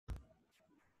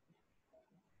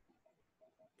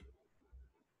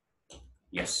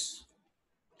Yes.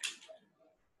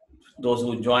 Those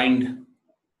who joined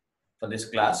for this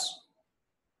class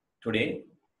today,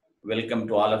 welcome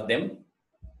to all of them.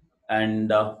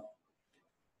 And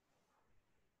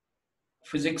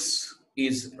physics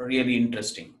is really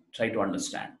interesting. Try to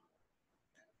understand.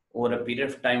 Over a period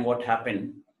of time, what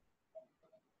happened?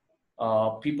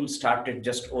 People started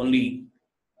just only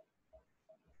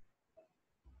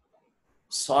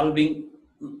solving,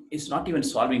 it's not even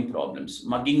solving problems,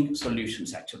 mugging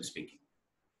solutions, actually speaking.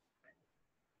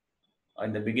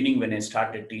 In the beginning, when I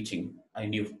started teaching, I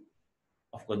knew,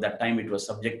 of course, that time it was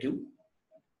subjective.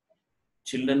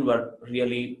 Children were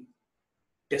really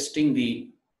testing the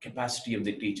capacity of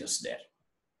the teachers there.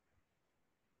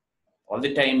 All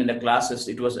the time in the classes,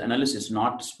 it was analysis,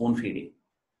 not spoon feeding.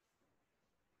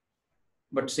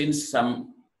 But since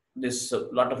this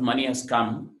lot of money has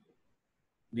come,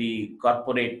 the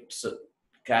corporates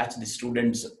catch the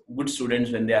students, good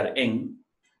students when they are young,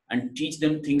 and teach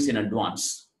them things in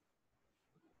advance.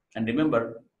 And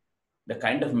remember, the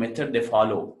kind of method they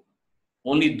follow,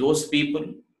 only those people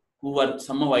who are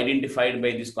somehow identified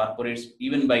by these corporates,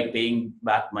 even by paying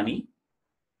back money,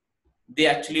 they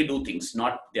actually do things,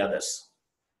 not the others.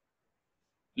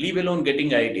 Leave alone getting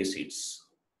IIT seats.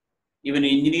 Even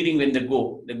in engineering, when they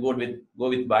go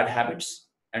with bad habits,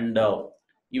 and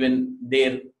even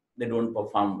there they don't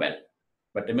perform well.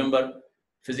 But remember,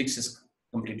 physics is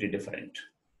completely different.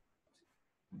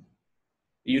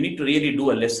 You need to really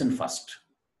do a lesson first.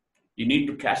 You need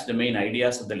to catch the main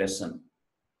ideas of the lesson,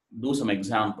 do some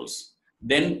examples,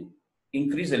 then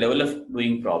increase the level of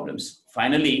doing problems.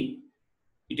 Finally,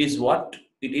 it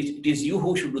is you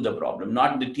who should do the problem,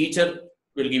 not the teacher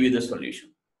will give you the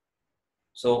solution.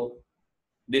 So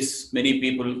this many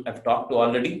people have talked to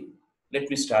already. Let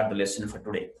me start the lesson for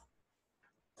today.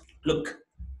 Look,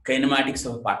 kinematics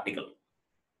of a particle.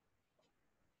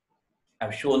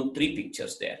 I've shown three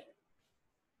pictures there.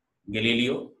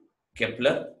 Galileo,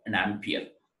 Kepler, and Ampere.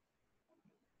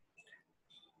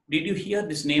 Did you hear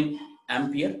this name,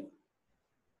 Ampere?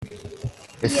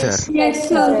 Yes, sir. Yes,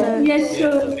 sir. Yes,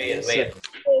 sir. Where? Yes,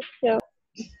 sir.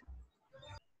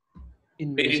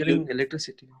 In measuring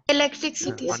electricity.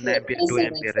 Electricity. 1 ampere, 2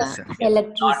 ampere, yes, sir.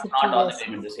 Electricity. Not all the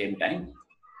time at the same time.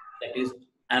 That is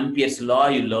Ampere's law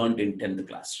you learned in 10th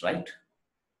class, right?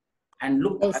 And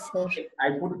look, Yes, sir.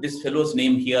 I put this fellow's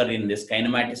name here in this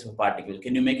kinematics of a particle.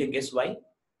 Can you make a guess why?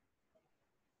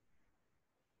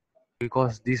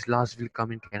 Because these laws will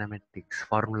come in kinematics,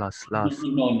 formulas, laws.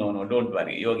 No, don't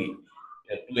worry, Yogi.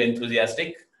 You're too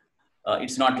enthusiastic.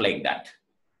 It's not like that.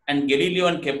 And Galileo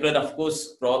and Kepler, of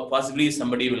course, possibly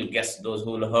somebody will guess. Those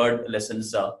who heard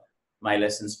lessons, my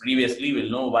lessons previously will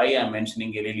know why I'm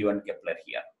mentioning Galileo and Kepler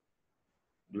here.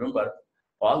 Remember,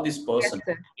 all these persons,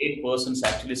 8 persons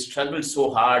actually struggled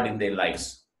so hard in their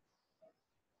lives.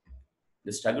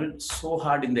 They struggled so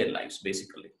hard in their lives,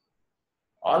 basically.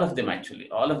 All of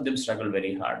them struggled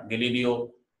very hard.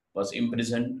 Galileo was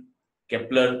imprisoned.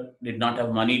 Kepler did not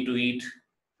have money to eat.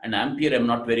 And Ampere, I'm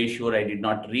not very sure. I did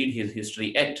not read his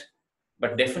history yet.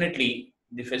 But definitely,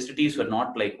 the facilities were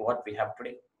not like what we have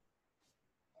today.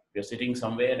 We are sitting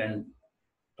somewhere and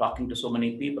talking to so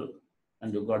many people.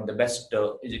 And you've got the best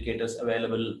educators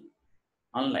available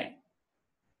online.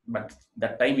 But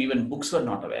that time, even books were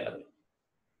not available.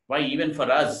 Why? Even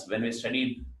for us, when we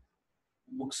studied,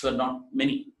 books were not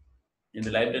many. In the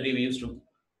library, we used to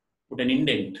put an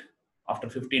indent. After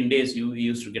 15 days, we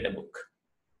used to get a book.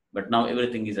 But now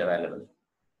everything is available.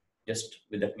 Just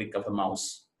with a click of a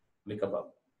mouse, click of a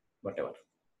whatever.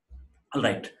 All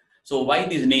right. So why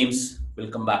these names will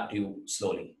come back to you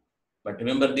slowly. But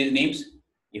remember these names.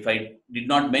 If I did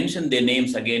not mention their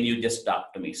names again, you just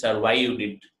talk to me. Sir, why you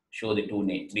did show the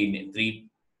three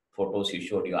photos you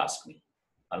showed, you asked me.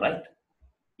 All right.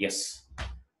 Yes.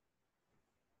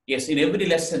 Yes, in every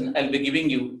lesson, I'll be giving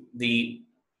you the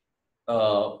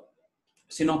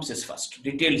synopsis first,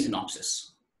 detailed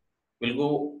synopsis. We'll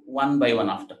go one by one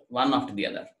after the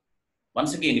other.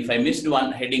 Once again, if I missed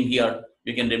one heading here,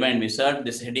 you can remind me, sir,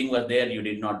 this heading was there, you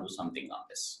did not do something on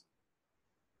this.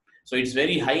 So it's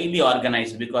very highly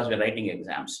organized because we're writing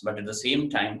exams, but at the same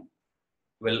time,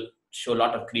 we'll show a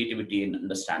lot of creativity in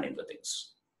understanding the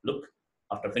things. Look,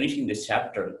 after finishing this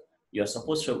chapter, you're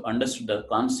supposed to have understood the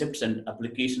concepts and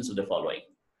applications of the following.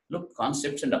 Look,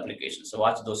 concepts and applications. So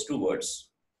watch those two words.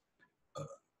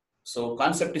 So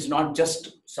concept is not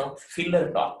just some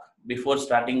filler talk. Before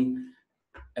starting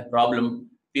a problem,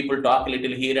 people talk a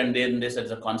little here and then this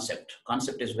as a concept.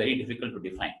 Concept is very difficult to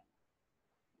define,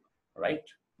 right?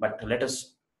 But let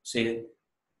us say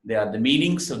they are the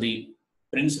meanings of the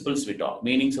principles we talk,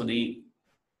 meanings of the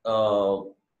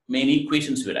main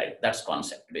equations we write. That's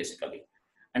concept, basically.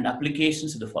 and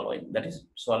applications of the following, that is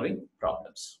solving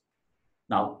problems.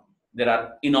 Now, there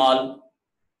are in all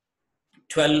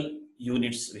 12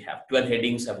 units we have, 12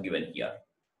 headings I've given here.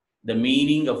 The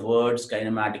meaning of words,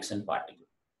 kinematics, and particle.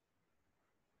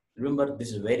 Remember,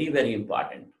 this is very, very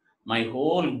important. My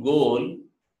whole goal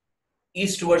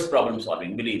is towards problem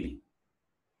solving, believe me.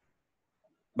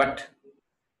 But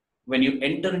when you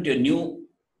enter into a new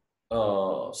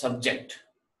subject,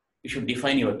 you should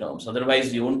define your terms.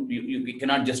 Otherwise, you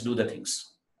cannot just do the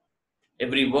things.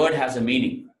 Every word has a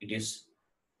meaning. It is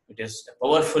a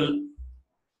powerful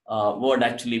word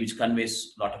actually, which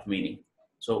conveys a lot of meaning.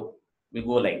 So we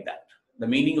go like that. The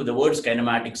meaning of the words,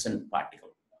 kinematics and particle.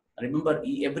 Remember,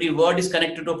 every word is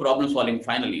connected to problem solving.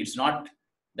 Finally, it's not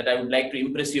that I would like to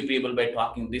impress you people by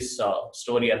talking this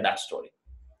story or that story.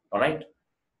 All right.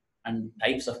 And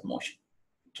types of motion,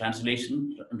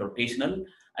 translation, rotational,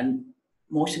 and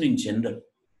motion in general.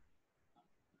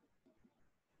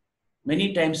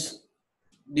 Many times,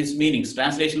 these meanings,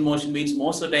 translational motion means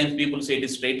most of the times people say it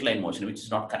is straight line motion, which is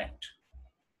not correct.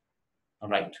 All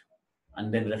right.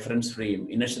 And then reference frame,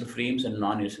 inertial frames and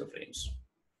non-inertial frames.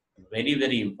 Very,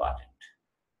 very important.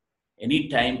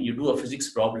 Anytime you do a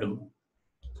physics problem,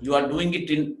 you are doing it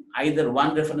in either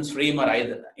one reference frame or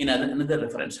either in another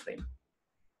reference frame.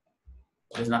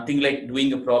 There's nothing like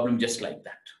doing a problem just like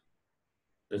that.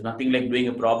 There's nothing like doing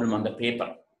a problem on the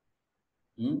paper.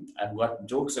 I've got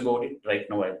jokes about it right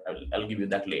now. I'll give you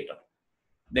that later.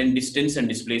 Then distance and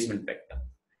displacement vector.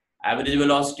 Average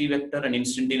velocity vector and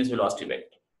instantaneous velocity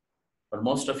vector. For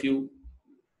most of you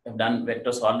have done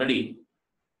vectors already.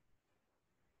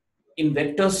 In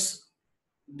vectors,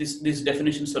 these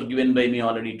definitions were given by me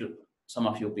already to some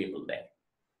of you people there.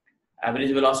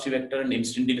 Average velocity vector and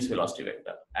instantaneous velocity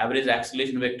vector. Average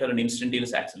acceleration vector and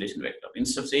instantaneous acceleration vector.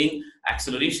 Instead of saying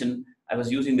acceleration, I was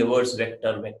using the words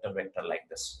vector, vector, vector like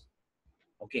this.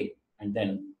 Okay, and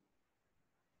then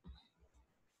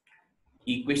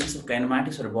equations of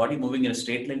kinematics are a body moving in a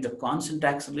straight line, the constant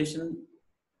acceleration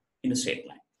in a straight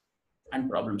line, and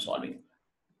problem solving.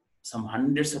 Some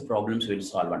hundreds of problems we'll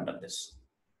solve under this.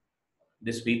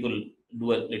 These people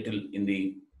do a little in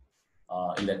the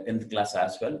 10th class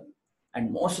as well.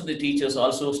 And most of the teachers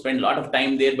also spend a lot of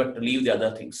time there, but leave the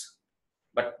other things.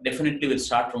 But definitely we'll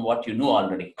start from what you know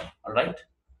already. All right.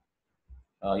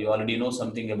 You already know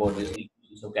something about the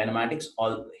equations of kinematics.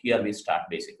 Here we start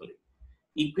basically.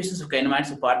 Equations of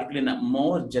kinematics are particularly in a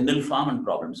more general form and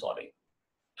problem solving.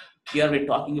 Here we're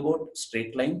talking about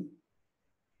straight line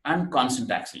and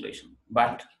constant acceleration.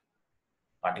 But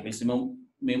particles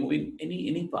may move in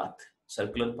any path,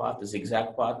 circular path,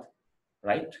 zigzag path,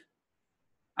 right?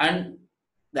 And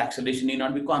the acceleration need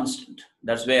not be constant.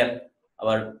 That's where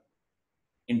our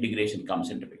integration comes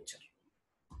into picture.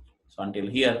 So until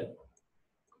here,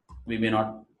 we may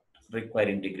not require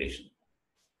integration.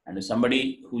 And if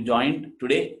somebody who joined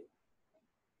today,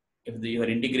 if your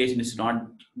integration is not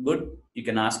good, you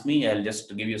can ask me. I'll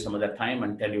just give you some other time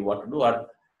and tell you what to do, or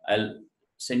I'll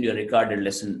send you a recorded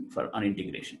lesson on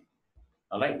integration.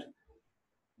 All right.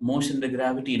 Motion the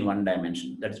gravity in one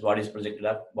dimension. That is body is projected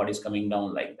up, body is coming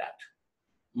down like that.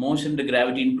 Motion the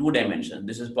gravity in 2 dimensions.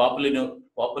 This is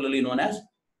popularly known as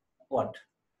what?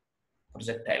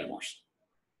 Projectile motion.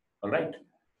 All right.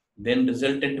 Then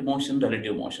resultant motion,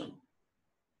 relative motion.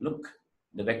 Look,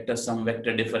 the vector sum,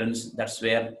 vector difference, that's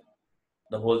where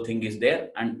the whole thing is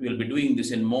there. And we'll be doing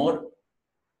this in more.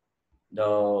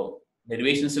 The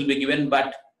derivations will be given,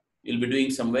 but we'll be doing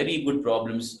some very good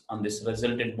problems on this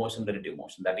resultant motion, relative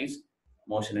motion. That is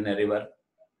motion in a river,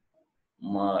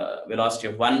 velocity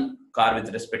of one car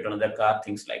with respect to another car,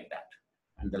 things like that.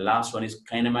 And the last one is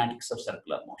kinematics of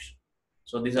circular motion.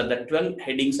 So these are the 12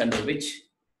 headings under which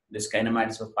this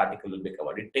kinematics of particle will be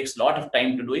covered. It takes a lot of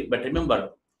time to do it, but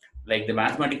remember, like the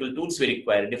mathematical tools we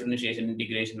require, differentiation,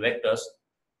 integration, vectors,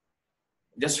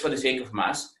 just for the sake of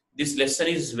maths, this lesson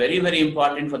is very, very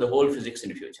important for the whole physics in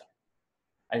the future.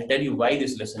 I'll tell you why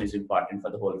this lesson is important for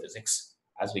the whole physics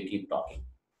as we keep talking.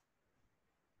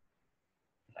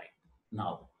 Right.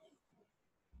 Now,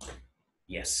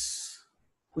 yes.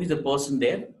 Who is the person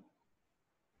there?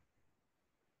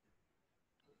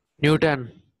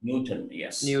 Newton. Newton,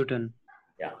 yes. Newton.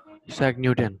 Yeah. Isaac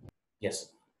Newton.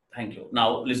 Yes. Thank you.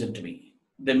 Now, listen to me.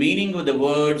 The meaning of the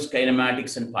words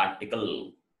kinematics and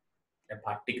particle.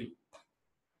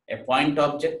 A point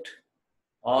object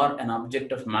or an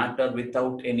object of matter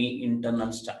without any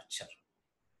internal structure.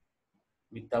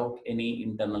 Without any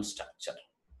internal structure.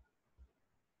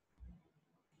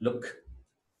 Look,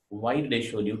 why did I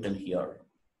show Newton here?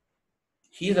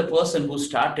 He is a person who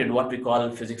started what we call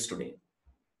physics today.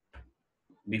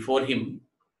 Before him,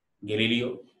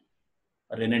 Galileo,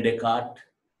 René Descartes,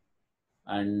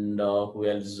 and who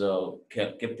else?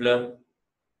 Kepler.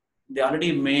 They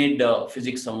already made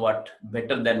physics somewhat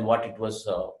better than what it was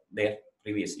there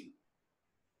previously.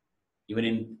 Even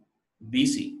in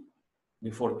BC,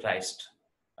 before Christ,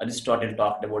 Aristotle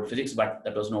talked about physics, but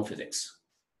that was no physics.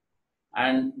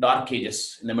 And Dark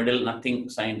Ages, in the middle, nothing,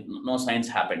 no science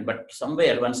happened. But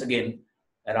somewhere, once again,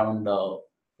 around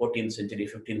 14th century,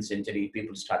 15th century,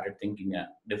 people started thinking a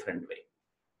different way.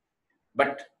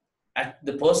 But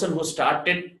the person who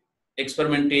started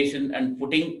experimentation and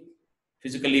putting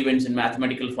physical events in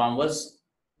mathematical form was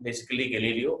basically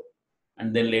Galileo,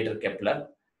 and then later Kepler.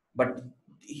 But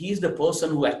he's the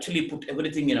person who actually put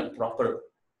everything in a proper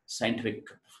scientific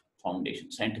foundation.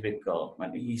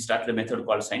 He started a method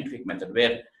called scientific method,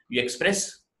 where you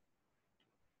express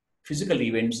physical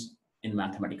events in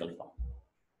mathematical form.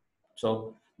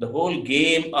 So the whole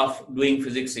game of doing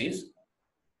physics is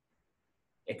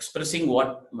expressing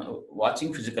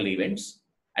watching physical events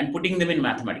and putting them in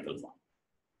mathematical form.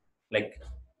 Like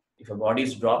if a body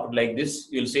is dropped like this,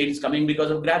 you'll say it's coming because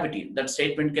of gravity. That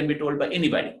statement can be told by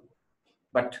anybody.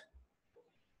 But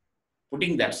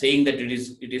putting that, saying that it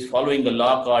is following the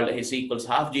law called S equals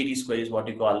half GT square is what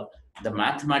you call the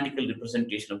mathematical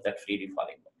representation of that freely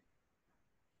falling body.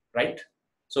 Right?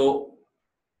 So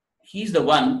he's the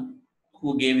one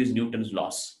who gave his Newton's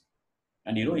laws.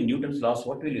 And in Newton's laws,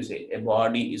 what will you say? A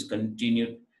body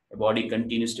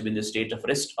continues to be in the state of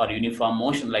rest or uniform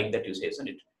motion, like that you say, isn't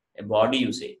it? A body,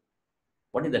 you say.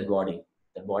 What is that body?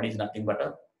 That body is nothing but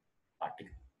a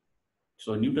particle.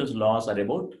 So Newton's laws are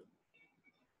about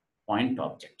point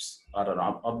objects or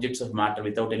objects of matter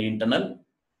without any internal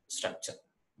structure.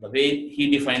 The way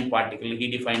he defined particle, he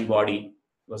defined body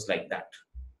was like that.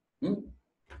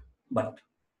 But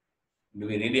do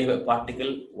we really have a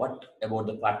particle? What about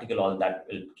the particle? All that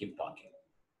we'll keep talking.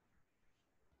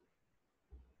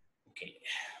 Okay.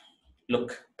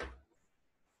 Look,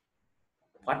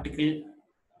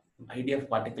 idea of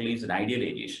particle is an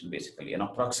idealization, basically, an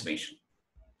approximation.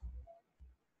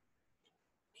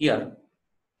 Here,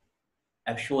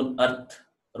 I've shown Earth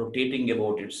rotating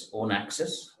about its own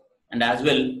axis and as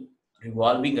well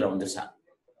revolving around the sun.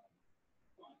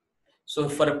 So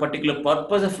for a particular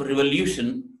purpose of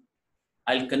revolution,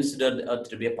 I'll consider the Earth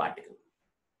to be a particle.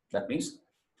 That means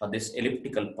for this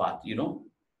elliptical path,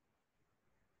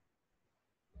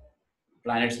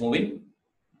 planets move in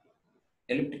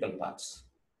elliptical paths.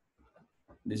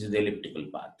 This is the elliptical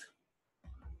path.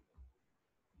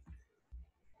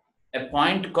 A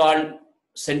point called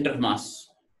center of mass,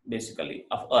 basically,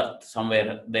 of Earth,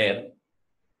 somewhere there,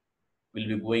 will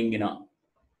be going in a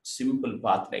simple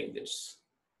path like this.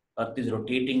 Earth is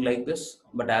rotating like this,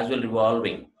 but as well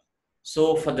revolving.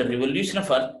 So for the revolution of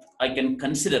Earth, I can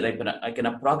consider, I can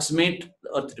approximate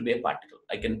the Earth to be a particle.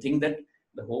 I can think that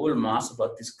the whole mass of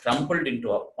Earth is crumpled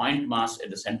into a point mass at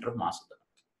the center of mass of the Earth.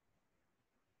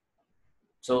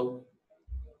 So,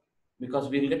 because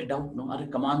we will get a doubt, no?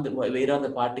 Come on, where are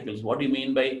the particles? What do you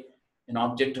mean by an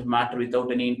object of matter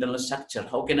without any internal structure?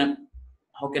 How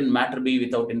can matter be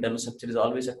without internal structure is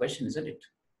always a question, isn't it?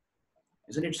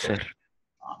 Isn't it so?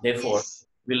 Therefore,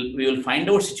 we will find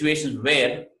out situations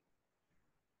where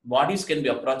bodies can be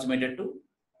approximated to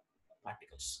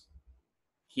particles.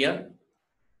 Here,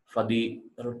 for the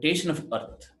rotation of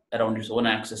Earth around its own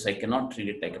axis, I cannot treat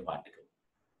it like a particle.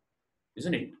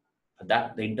 Isn't it? For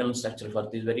that, the internal structure of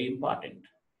Earth is very important.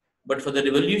 But for the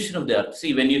revolution of the Earth,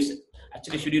 see, when you say,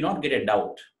 actually, should you not get a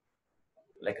doubt?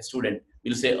 Like a student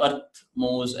will say Earth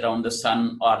moves around the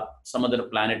sun or some other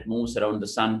planet moves around the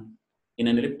sun in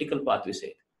an elliptical path, we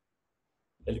say.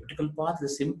 Elliptical path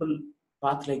is a simple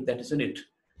path like that, isn't it?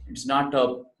 It's not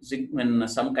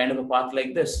some kind of a path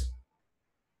like this.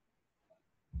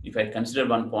 If I consider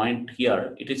one point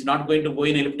here, it is not going to go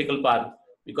in elliptical path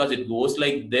because it goes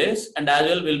like this and as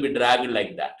well will be dragged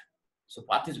like that. So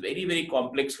path is very, very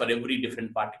complex for every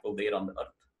different particle there on the Earth.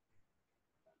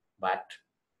 But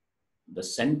the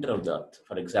center of the Earth,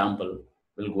 for example,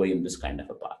 will go in this kind of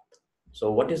a path.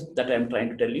 So what is that I'm trying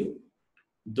to tell you?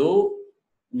 Though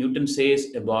Newton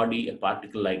says a body, a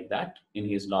particle like that in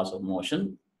his laws of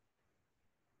motion,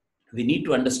 we need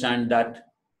to understand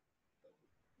that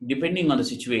depending on the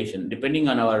situation, depending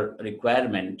on our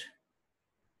requirement,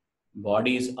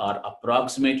 bodies are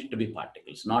approximated to be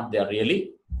particles, not they are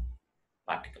really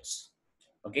particles.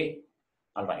 Okay?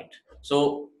 All right.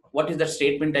 So what is that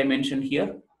statement I mentioned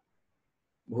here?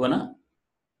 Bhuvana,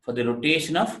 for the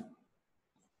rotation of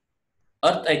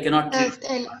Earth, I cannot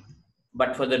treat,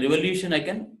 but for the revolution, I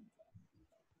can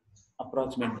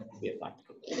approximate that to be a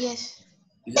particle. Yes.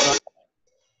 Is it all?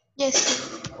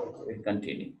 Yes. We'll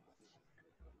continue.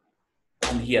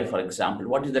 And here, for example,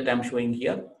 what is that I'm showing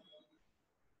here?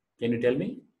 Can you tell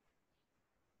me?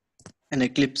 An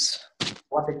eclipse.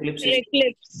 What eclipse is?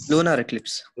 Eclipse. Lunar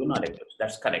eclipse. Lunar eclipse.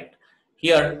 That's correct.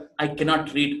 Here, I cannot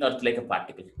treat Earth like a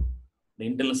particle. The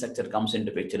internal structure comes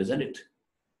into picture, isn't it?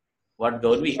 What,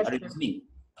 Gauravi? Are you listening?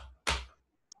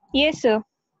 Yes, sir.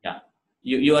 Yeah.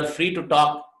 You are free to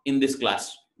talk in this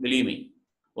class. Believe me.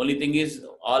 Only thing is,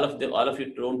 all of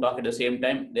you don't talk at the same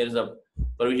time. There is a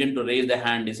provision to raise the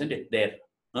hand, isn't it? There.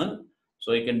 Huh?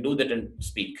 So you can do that and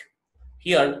speak.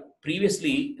 Here,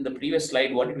 previously, in the previous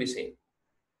slide, what did we say?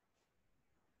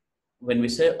 When we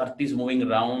say Earth is moving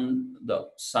around the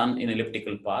sun in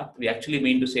elliptical path, we actually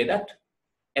mean to say that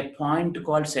a point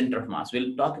called center of mass.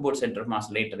 We'll talk about center of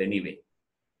mass later anyway.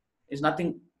 It's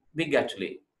nothing big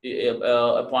actually.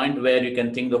 A point where you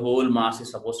can think the whole mass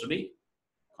is supposed to be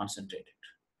concentrated.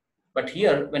 But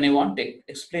here, when I want to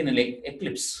explain an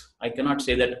eclipse, I cannot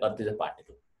say that Earth is a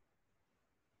particle.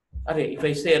 Okay, if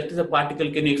I say Earth is a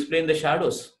particle, can you explain the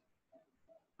shadows?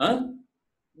 Huh?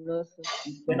 No, sir.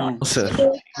 You cannot. No, sir.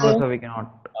 No, sir, we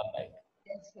cannot. Alright.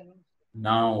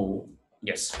 Now,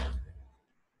 yes.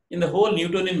 In the whole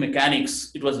Newtonian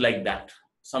mechanics, it was like that.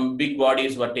 Some big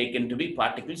bodies were taken to be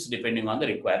particles depending on the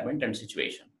requirement and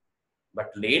situation.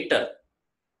 But later,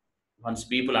 once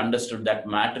people understood that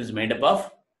matter is made up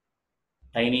of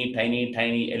tiny, tiny,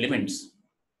 tiny elements,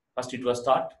 first it was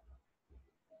thought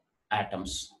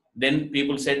atoms. Then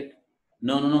people said,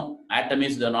 no, atom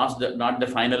is not the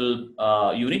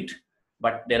final unit,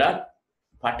 but there are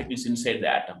particles inside the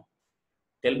atom.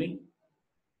 Tell me,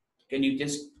 can you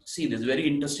just see this very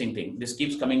interesting thing? This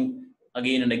keeps coming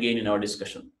again and again in our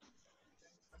discussion.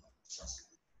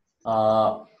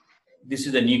 This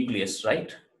is the nucleus,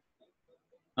 right?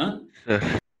 Huh?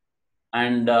 Sir.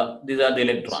 And these are the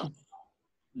electrons.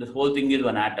 The whole thing is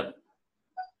one atom.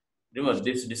 Remember,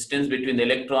 this distance between the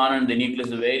electron and the nucleus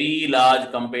is very large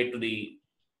compared to the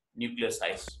nuclear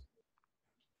size.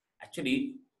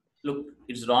 Actually, look,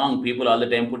 it's wrong. People all the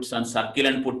time put some circle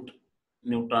and put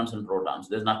neutrons and protons.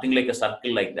 There's nothing like a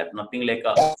circle like that, nothing like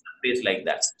a space like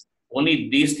that. Only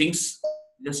these things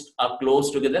just are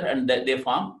close together and they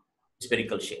form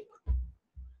spherical shape.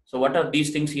 So what are these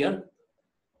things here?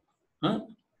 Huh?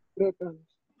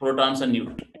 Protons and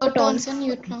neutrons. Protons and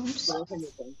neutrons.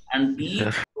 And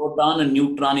each proton and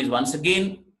neutron is once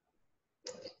again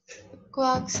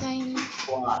Quarks and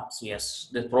quarks. Yes,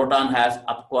 the proton has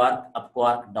up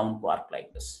quark, down quark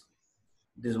like this.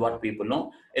 This is what people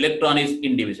know. Electron is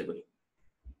indivisible.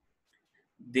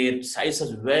 Their size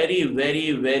is very,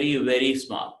 very, very, very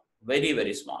small. Very,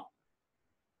 very small.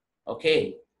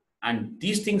 Okay. And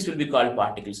these things will be called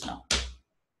particles now.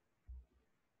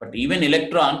 But even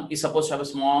electron is supposed to have a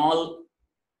small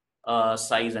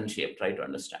size and shape. Try to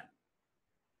understand.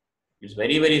 It's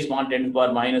very, very small, 10 to the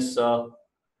power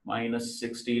minus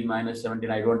 16, minus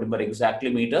 17. I don't remember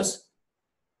exactly meters.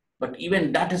 But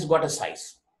even that has got a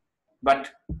size.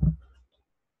 But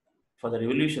for the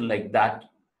revolution like that,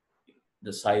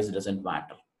 the size doesn't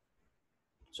matter.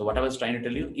 So what I was trying to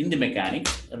tell you, in the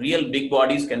mechanics, real big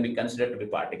bodies can be considered to be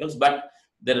particles, but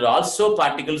there are also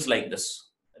particles like this.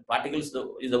 Particles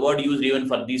is the word used even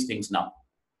for these things now.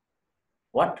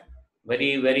 What?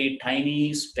 Very, very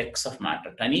tiny specks of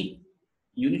matter, tiny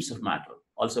units of matter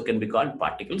also can be called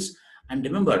particles. And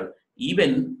remember,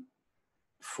 even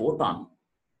photon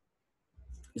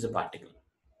is a particle.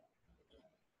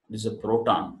 This is a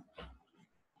proton,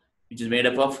 which is made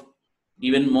up of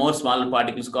even more smaller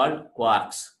particles called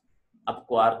quarks. Up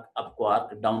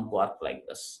quark, down quark like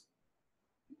this.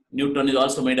 Neutron is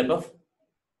also made up of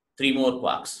 3 more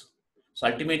quarks. So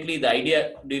ultimately the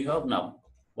idea do you have now?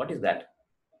 What is that?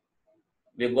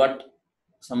 We've got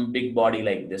some big body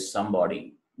like this, some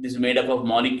body. This is made up of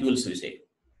molecules, we say.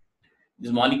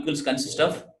 These molecules consist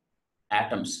of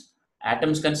atoms.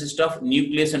 Atoms consist of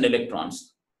nucleus and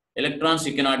electrons. Electrons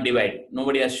you cannot divide.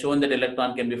 Nobody has shown that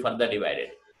electron can be further divided.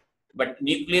 But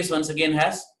nucleus once again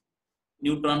has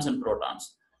neutrons and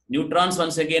protons. Neutrons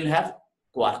once again have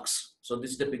quarks. So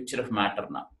this is the picture of matter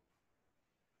now.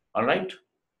 All right.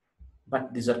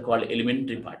 But these are called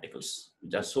elementary particles,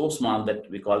 which are so small that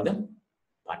we call them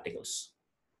particles.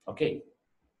 Okay.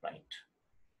 Right.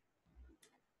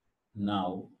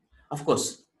 Now, of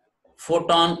course,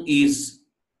 photon is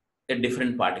a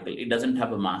different particle. It doesn't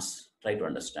have a mass. Try to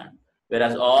understand.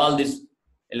 Whereas all these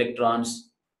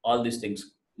electrons, all these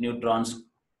things, neutrons,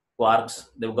 quarks,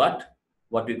 they've got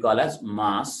what we call as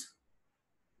mass.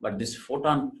 But this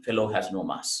photon fellow has no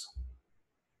mass.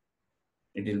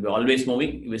 It will be always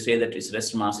moving. We say that its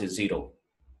rest mass is 0.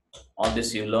 All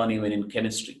this you learn even in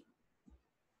chemistry.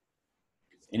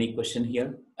 Any question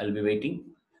here? I'll be waiting.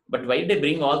 But why did they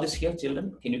bring all this here,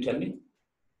 children? Can you tell me?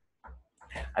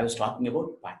 I was talking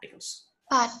about particles.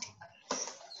 Part.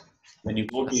 When you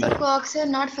go to Sir. Quarks are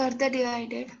not further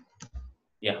divided.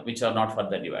 yeah, which are not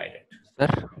further divided. Sir,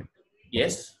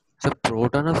 Yes, sir,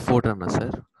 proton or photon,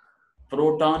 sir?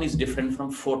 proton is different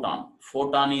from photon.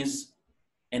 Photon is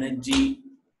energy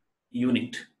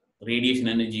unit, radiation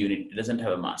energy unit. It doesn't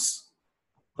have a mass.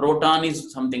 Proton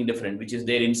is something different, which is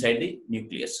there inside the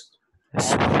nucleus.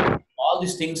 Yes, sir. All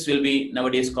these things will be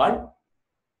nowadays called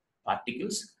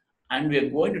particles, and we are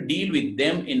going to deal with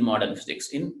them in modern physics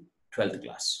in 12th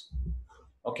class.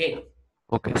 Okay,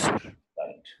 Okay, sir.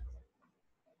 right.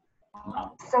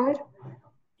 Now, Sir,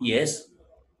 yes,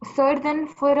 sir, then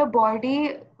for a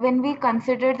body, when we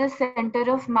consider the center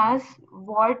of mass,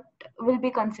 what will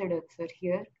be considered, sir,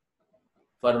 here?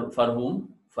 for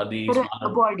whom? For the For a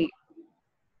smaller, body.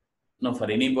 no,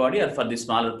 for any body or for the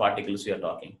smaller particles we are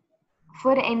talking?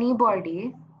 For any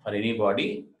body, For any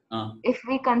body, if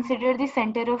we consider the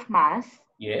center of mass,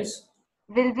 yes.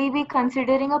 will we be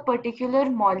considering a particular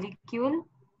molecule?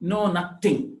 No,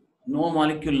 nothing. No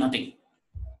molecule, nothing.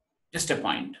 Just a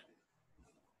point.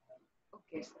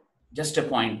 Okay, sir. Just a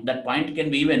point. That point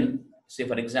can be even, say,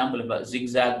 for example, if a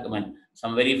zigzag, I mean,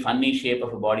 some very funny shape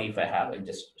of a body, if I have,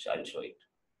 I'll show it.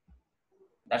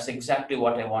 That's exactly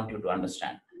what I want you to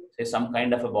understand. Say, some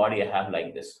kind of a body I have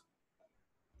like this.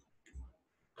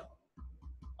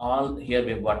 All here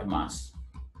we've got mass.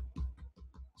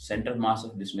 Center mass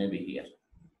of this may be here.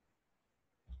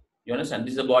 You understand?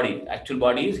 This is a body. Actual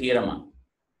body is here among.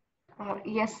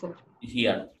 Yes, sir.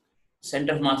 Here.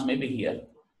 Center of mass may be here.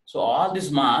 So all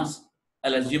this mass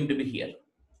I'll assume to be here.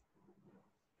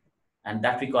 And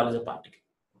that we call as a particle.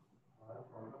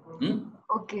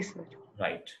 Okay, sir.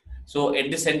 Right. So at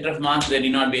the center of mass, there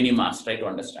need not be any mass. Try to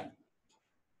understand.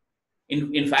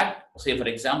 In fact, say for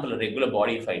example, a regular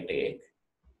body if I take,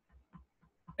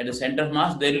 at the center of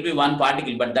mass, there will be one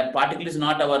particle, but that particle is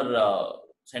not our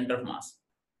center of mass.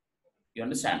 You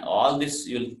understand? All this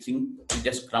you'll think, you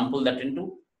just crumple that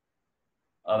into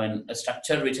a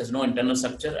structure which has no internal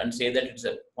structure and say that it's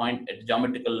a point, a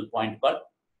geometrical point called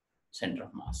center of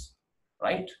mass.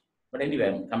 Right? But anyway,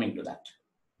 I'm coming to that.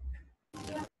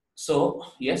 So,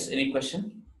 yes, any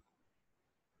question?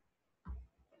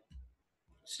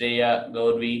 Shreya,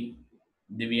 Gauravi,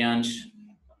 Divyansh,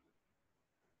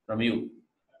 from you.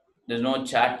 There's no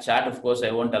chat. Chat, of course,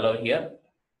 I won't allow here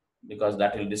because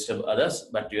that will disturb others,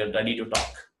 but you are ready to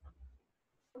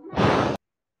talk.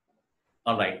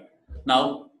 All right.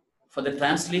 Now, for the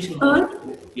translation,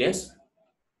 yes?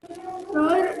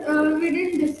 Sir, we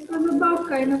didn't discuss about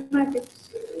kinematics.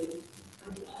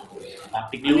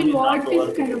 Particularly, what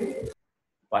is kinematics?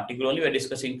 Particularly, we're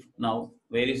discussing now.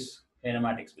 Where is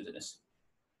kinematics business?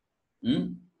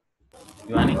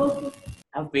 Ivani? Okay.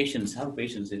 Have patience. Have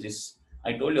patience. It is.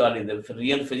 I told you already. The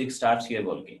real physics starts here,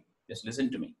 Volki. Just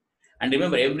listen to me. And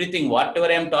remember, everything, whatever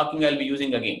I am talking, I'll be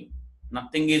using again.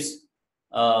 Nothing is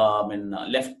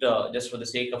left just for the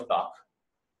sake of talk.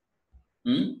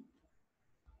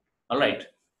 All right.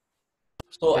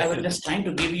 So I was just trying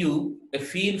to give you a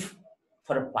feel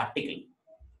for a particle.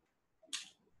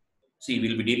 See,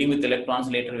 we'll be dealing with electrons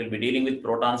later. We'll be dealing with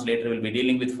protons later. We'll be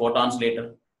dealing with photons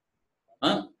later.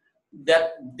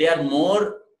 That they are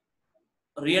more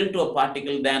real to a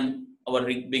particle than our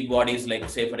big bodies, like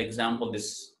say, for example,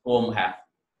 this home have.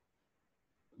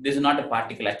 This is not a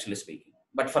particle, actually speaking.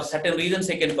 But for certain reasons,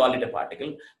 I can call it a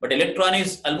particle. But electron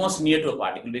is almost near to a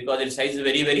particle because its size is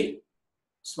very, very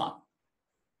small.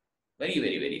 Very,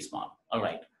 very, very small. All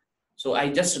right. So I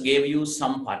just gave you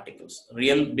some particles,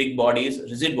 real big bodies,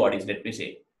 rigid bodies, let me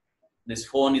say. This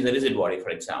phone is a rigid body, for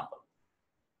example.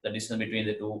 The distance between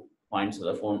the 2 points of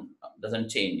the phone doesn't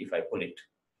change if I pull it.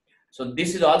 So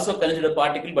this is also considered a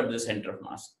particle, but the center of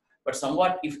mass. But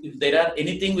somewhat, if there are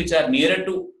anything which are nearer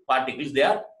to particles, they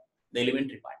are the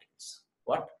elementary particles.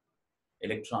 What?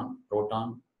 Electron,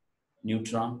 proton,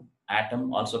 neutron,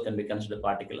 atom also can be considered a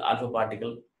particle, alpha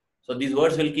particle. So these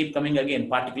words will keep coming again,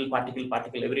 particle, particle,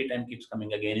 particle, every time keeps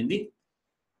coming again in the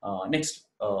next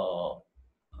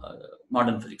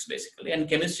modern physics, basically. And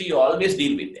chemistry, you always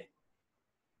deal with them.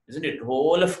 Isn't it?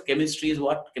 Whole of chemistry is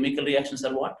what? Chemical reactions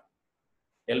are what?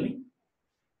 Tell me.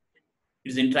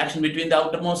 It is interaction between the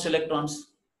outermost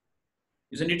electrons.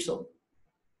 Isn't it so?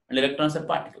 And electrons are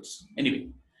particles. Anyway,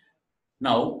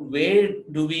 now where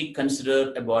do we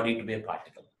consider a body to be a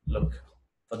particle? Look,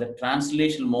 for the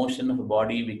translational motion of a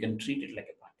body, we can treat it like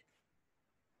a particle.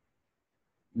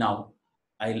 Now,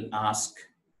 I'll ask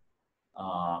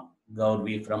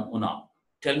Gauravi from Una.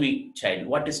 Tell me, child,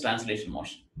 what is translation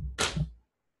motion?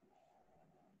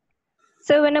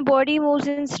 So when a body moves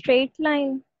in straight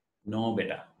line. No,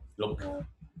 beta. Look,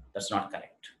 that's not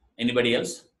correct. Anybody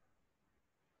else?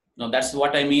 No, that's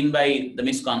what I mean by the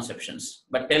misconceptions.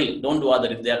 But don't bother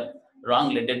if they're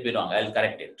wrong, let it be wrong. I'll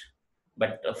correct it.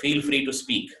 But feel free to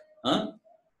speak. Huh?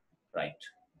 Right.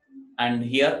 And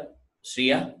here,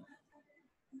 Shriya.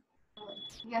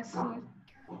 Yes, sir.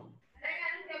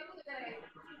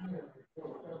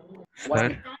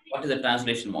 Sir, What is the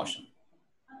translation motion?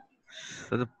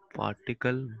 so the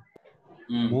particle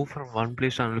Hmm. move from one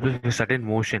place to another place with a certain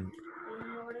motion.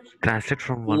 Translate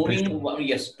from one place to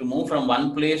Yes, to move from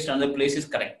one place to another place is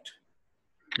correct.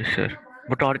 yes, sir.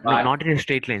 But But- not in a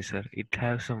straight line, sir. It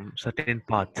has some certain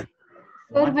path.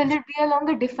 Sir, will it be along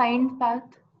a defined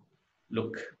path?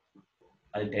 Look,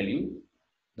 I'll tell you.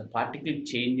 The particle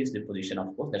changes the position,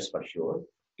 of course, that's for sure.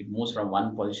 It moves from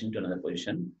one position to another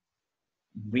position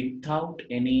without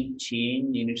any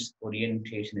change in its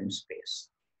orientation in space.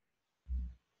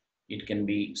 It can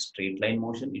be straight line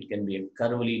motion, it can be a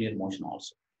curvilinear motion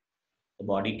also. The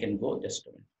body can go, just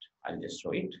a minute. I'll just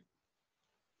show it.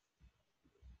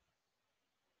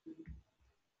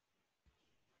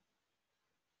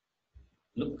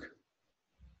 Look,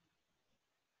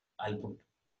 I'll put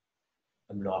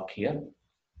a block here.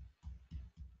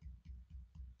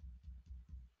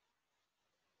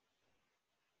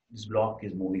 This block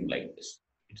is moving like this.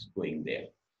 It's going there.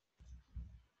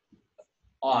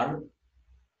 Or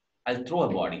I'll throw a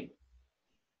body.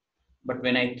 But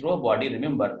when I throw a body,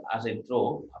 remember, as I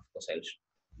throw, of course,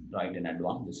 I'll draw it in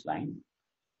advance, this line.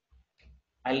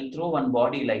 I'll throw one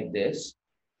body like this.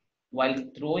 While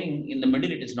throwing in the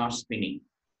middle, it is not spinning.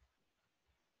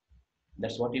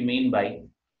 That's what you mean by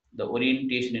the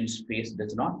orientation in space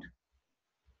does not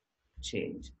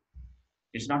change.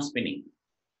 It's not spinning.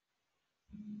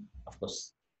 Of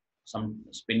course, some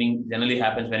spinning generally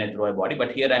happens when I throw a body,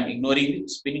 but here I'm ignoring the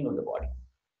spinning of the body.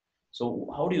 So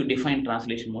how do you define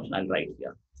translation motion? I'll write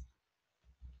here.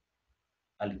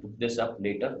 I'll put this up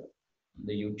later on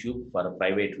the YouTube for a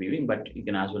private viewing, but you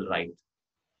can as well write.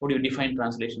 How do you define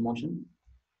translation motion?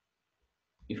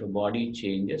 If a body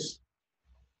changes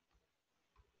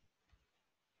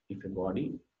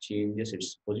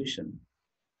its position,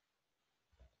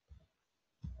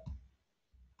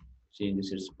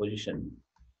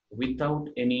 without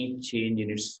any change in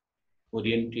its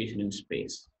orientation in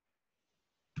space,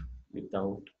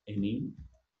 without any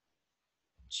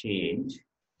change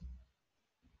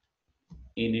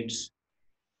in its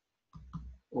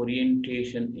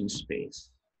orientation in space,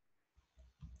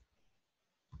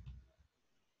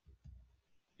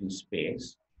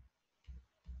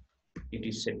 it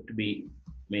is said to be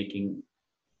making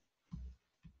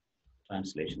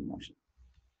translation motion.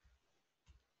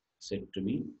 Said to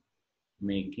be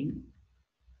making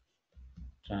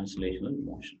translational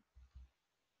motion.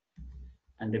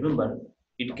 And remember,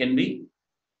 it can be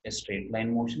a straight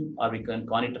line motion, or we can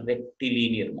call it a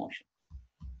rectilinear motion.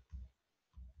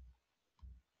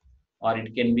 Or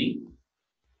it can be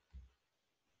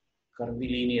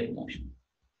curvilinear motion.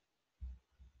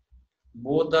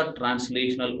 Both are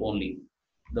translational only.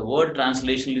 The word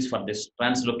translation is for this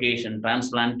translocation,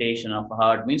 transplantation of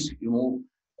heart means you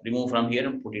remove from here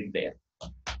and put it there.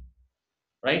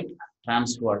 Right?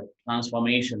 Transfer,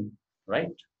 transformation,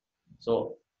 right?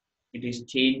 So it is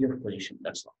change of position,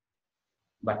 that's all.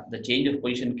 But the change of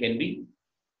position can be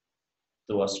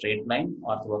through a straight line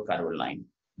or through a curved line.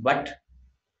 But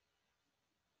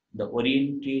the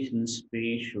orientation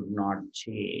space should not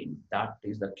change. That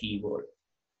is the key word.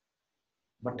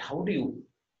 But how do you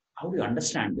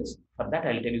understand this? For that,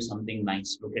 I'll tell you something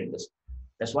nice. Look at this.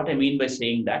 That's what I mean by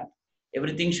saying that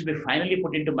everything should be finally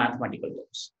put into mathematical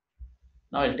terms.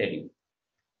 Now I'll tell you.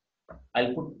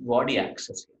 I'll put body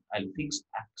axis here. I'll fix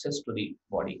axis to the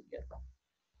body here.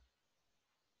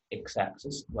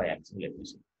 X-axis, Y-axis, let me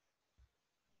see.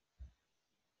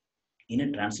 In a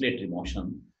translatory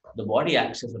motion, the body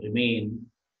axis will remain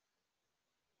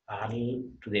parallel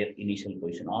to their initial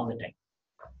position all the time.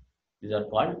 These are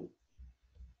called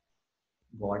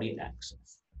body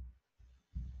axis.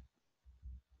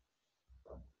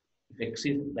 If X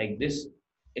is like this,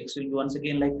 X will be once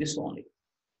again like this only.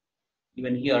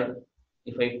 Even here,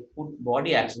 if I put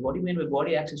body axis, what do you mean by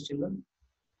body axis, children?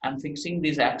 I'm fixing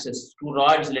these axes, two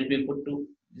rods, let me put to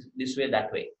this way,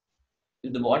 that way.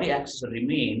 If the body axis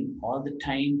remain all the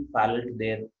time parallel to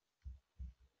their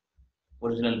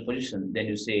original position, then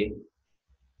you say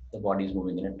the body is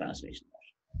moving in a translation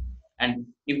motion. And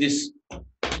if this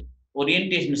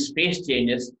orientation space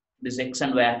changes, this X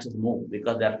and Y axis move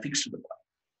because they are fixed to the body.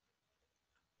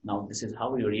 Now, this is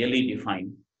how you really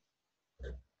define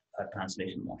a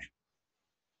translation motion.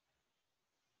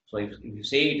 So if you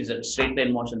say it is a straight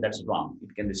line motion, that's wrong.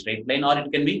 It can be straight line or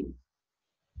it can be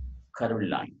curved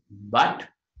line. But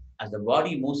as the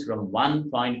body moves from one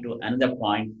point to another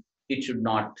point, it should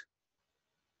not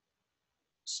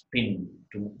spin.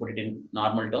 To put it in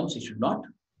normal terms, it should not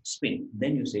spin.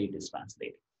 Then you say it is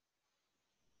translating.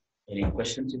 Any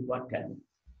questions you've got, Karen?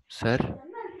 Sir,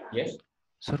 Yes?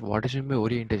 sir, what is meant by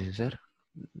orientation, sir?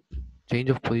 Change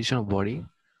of position of body.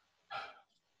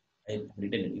 I've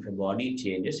written it. If a body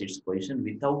changes its position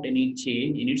without any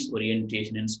change in its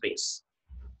orientation in space.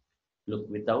 Look,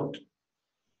 without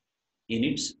in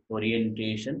its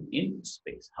orientation in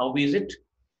space. How is it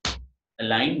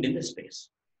aligned in the space?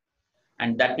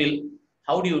 And that will,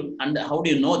 how do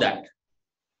you know that?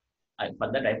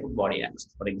 For that I put body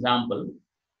axis. For example,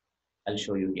 I'll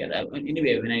show you here.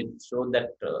 Anyway, when I show that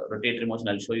rotatory motion,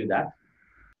 I'll show you that.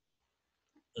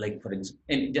 Like for example,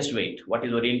 and just wait. What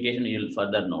is orientation? You'll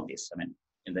further notice. I mean,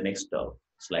 in the next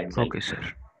slides. Okay, sir.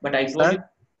 But I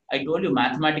told you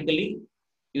mathematically,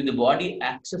 if the body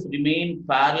axis remain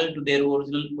parallel to their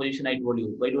original position, I told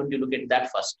you. Why don't you look at that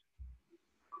first?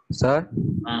 Sir,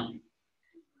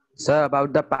 sir,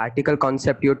 about the particle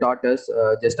concept you taught us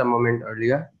just a moment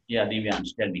earlier. Yeah,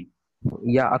 Divyansh, tell me.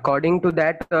 Yeah, according to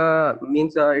that,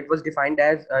 means it was defined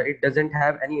as it doesn't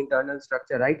have any internal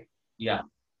structure, right? Yeah.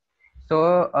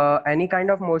 So any kind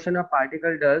of motion a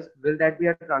particle does, will that be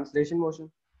a translation motion?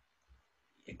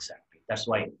 Exactly. That's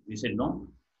why we said no.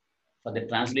 For the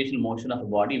translation motion of a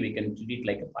body, we can treat it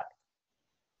like a particle.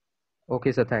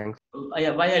 Okay, sir. Thanks. Yeah,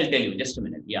 why I'll tell you. Just a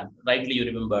minute. Yeah, rightly you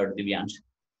remembered, Divyansh.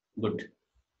 Good.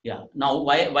 Yeah. Now,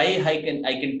 why I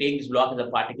can take this block as a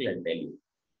particle? I'll tell you.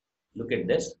 Look at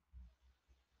this.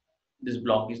 This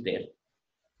block is there.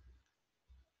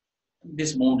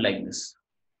 This moved like this.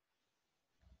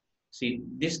 See,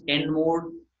 this end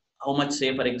moved, how much,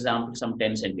 say, for example, some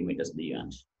 10 centimeters,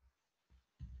 Divyansh.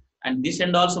 And this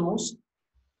end also moves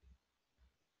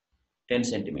 10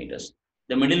 centimeters.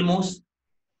 The middle moves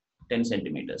 10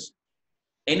 centimeters.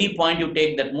 Any point you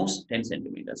take that moves 10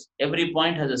 centimeters. Every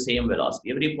point has the same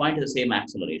velocity. Every point has the same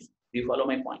acceleration. Do you follow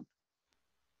my point?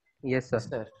 Yes, sir. Yes,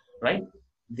 sir. Right?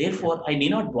 Therefore, I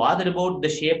need not bother about the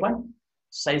shape and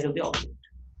size of the object.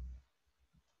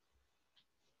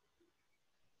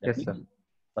 Yes, sir.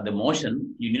 For the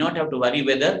motion, you do not have to worry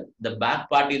whether the back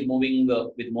part is moving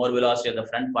with more velocity or the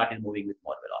front part is moving with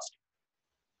more velocity.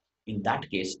 In that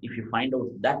case, if you find out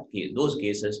that case, those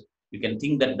cases, you can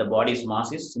think that the body's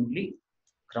mass is simply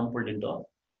crumpled into a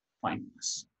point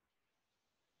mass.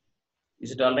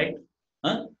 Is it all right?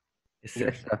 Huh? Yes,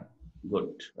 sir. Good.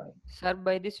 Right. Sir,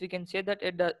 by this we can say that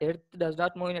Earth does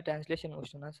not move in a translation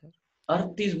motion, sir.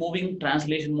 Earth is moving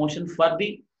translation motion for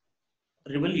the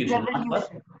revolution.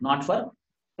 Not for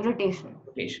rotation.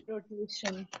 It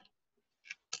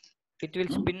will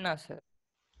spin, sir.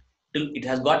 It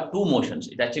has got two motions.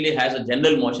 It actually has a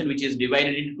general motion which is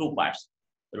divided into two parts: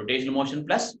 rotational motion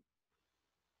plus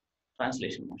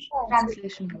translation motion.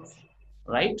 Translation motion.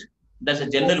 Right? That's a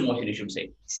general motion, you should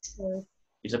say.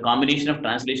 It's a combination of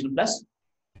translation plus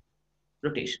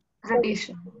rotation.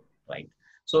 Rotation. Right.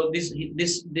 So this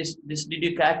did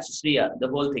you catch, Sriya, the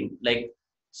whole thing? Like,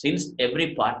 since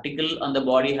every particle on the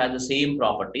body has the same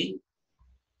property,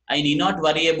 I need not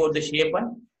worry about the shape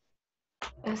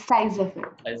and size of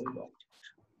it.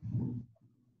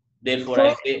 Therefore,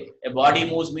 I say a body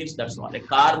moves means that's all. A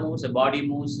car moves, a body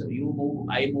moves, you move,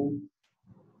 I move.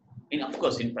 And of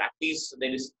course, in practice,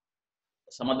 there is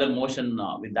some other motion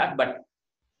with that, but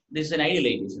this is an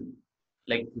idealization.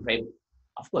 Like,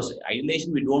 of course,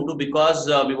 idealization we don't do because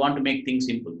we want to make things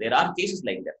simple. There are cases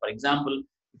like that. For example,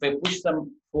 if I push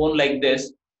some phone like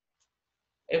this,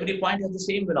 every point has the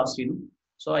same velocity.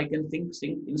 So I can think,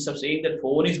 instead of saying that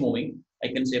phone is moving, I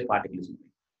can say particle is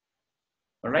moving.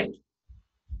 All right?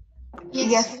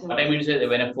 Yes. What I mean to say,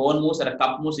 when a phone moves or a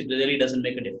cup moves, it really doesn't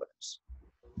make a difference.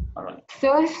 All right.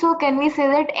 So can we say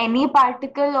that any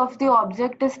particle of the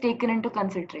object is taken into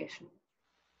consideration?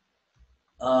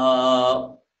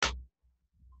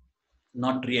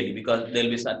 Not really, because there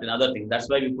will be certain other things. That's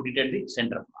why we put it at the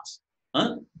center of mass.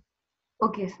 Huh?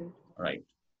 Okay, sir. Right.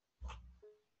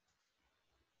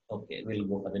 Okay, we'll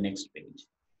go for the next page.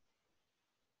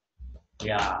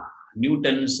 Yeah,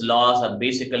 Newton's laws are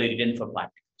basically written for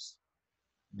particles.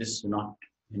 This not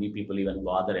many people even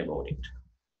bother about it.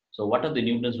 So what are the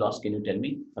Newton's laws? Can you tell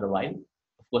me for a while?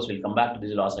 Of course, we'll come back to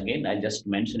these laws again. I'll just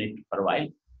mention it for a while.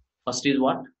 First is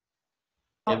what?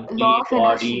 Every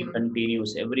body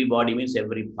continues. Every body means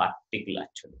every particle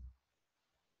actually.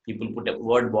 People put a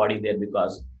word body there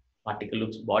because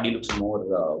body looks more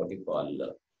what you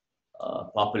call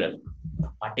popular.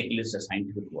 Particle is a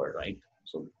scientific word, right?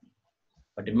 So,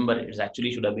 but remember, it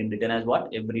actually should have been written as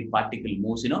what? Every particle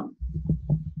moves, Tell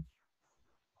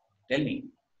me.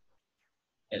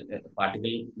 a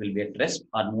particle will be at rest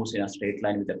or moves in a straight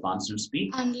line with a constant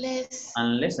speed Unless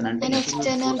unless and until an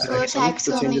external force acts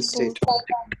to on change the it. state.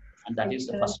 and that is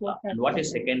the first law. And what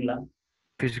is second law?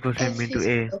 Physical F same into is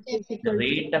A. The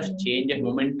rate of change of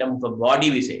momentum of a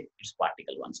body, we say it's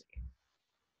particle once again.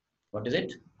 What is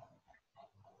it?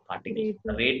 Particle.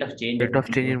 The rate of change Rate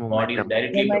of change in of body is momentum.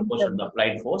 directly proportional to the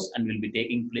applied force and will be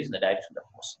taking place in the direction of the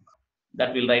force.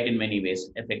 That we'll write in many ways.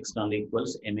 F external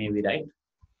equals MA we write,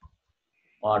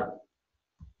 or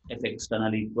F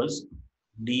external equals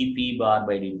dP bar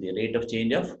by dt, the rate of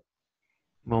change of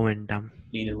Momentum.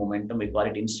 linear momentum. We call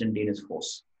it instantaneous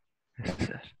force. Yes,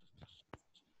 sir.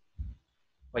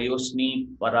 Payosni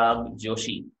Parag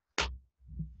Joshi.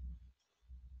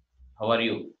 How are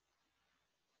you?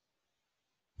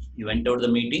 You went out the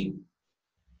meeting?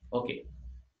 Okay.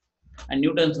 And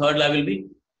Newton's third law will be?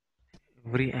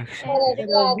 Every action.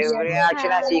 Every action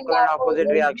has equal and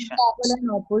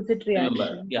opposite reaction.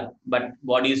 Remember, yeah, but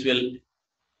bodies will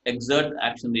exert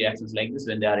action reactions like this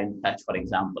when they are in touch, for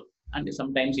example. And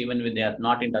sometimes even when they are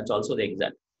not in touch also they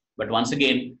exert. But once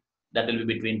again, that will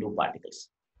be between two particles.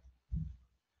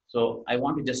 So I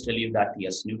want to just tell you that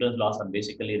yes, Newton's laws are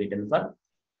basically written for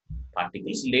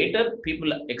particles. Later,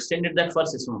 people extended that for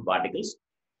system of particles.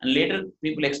 And later,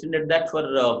 people extended that for,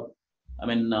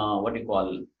 what do you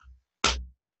call,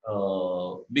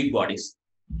 big bodies.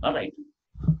 All right.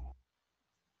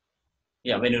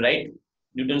 Yeah, when you write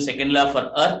Newton's second law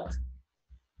for Earth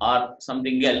or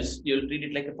something else, you'll treat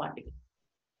it like a particle.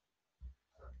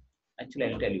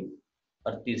 Actually, I'll tell you,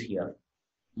 Earth is here,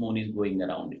 Moon is going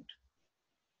around it.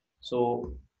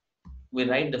 So we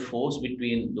write the force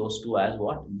between those two as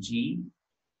what? G,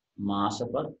 mass of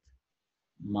Earth,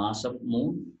 mass of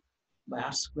Moon by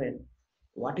R square.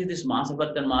 What is this mass of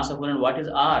Earth and mass of Moon, and what is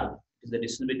R? It is the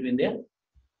distance between their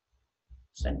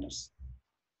centers.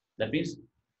 That means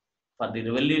for the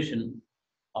revolution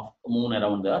of Moon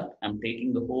around the Earth, I'm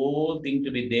taking the whole thing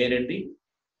to be there at the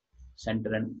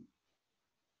center and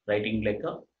writing like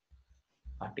a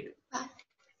particle.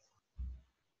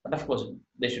 But of course,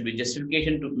 there should be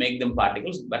justification to make them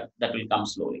particles, but that will come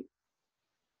slowly.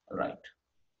 Right.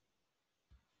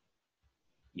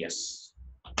 Yes.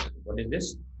 What is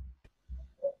this?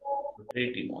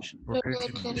 Rotatory motion.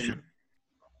 Rotatory motion.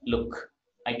 Look,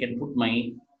 I can put my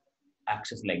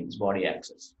axis like this, body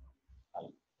axis.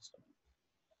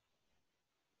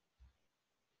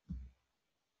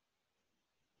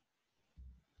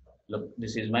 Look,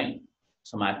 this is my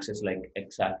some axis like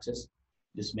x-axis.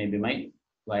 This may be my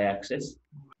y-axis.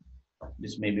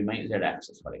 This may be my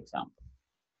z-axis, for example.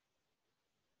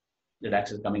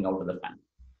 Z-axis coming out of the fan.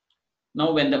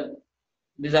 Now, when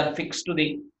these are fixed to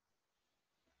the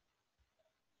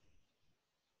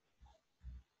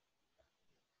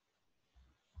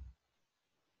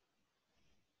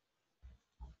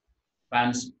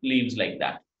fan's leaves like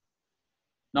that.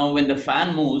 Now, when the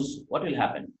fan moves, what will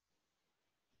happen?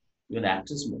 When the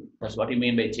axis moves. That's what you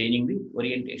mean by changing the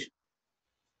orientation.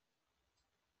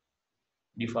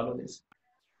 Do you follow this?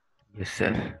 Yes,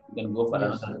 sir. You can go for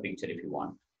another picture if you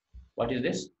want. What is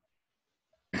this?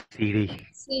 CD.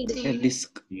 A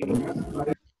disc.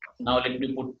 Now let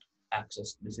me put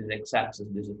axis. This is x-axis.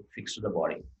 This is fixed to the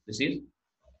body. This is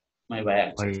my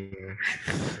y-axis.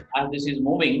 As this is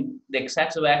moving, the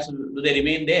x-axis, y-axis, do they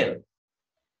remain there?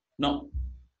 No.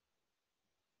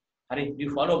 Hurry, do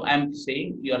you follow? I am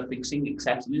saying you are fixing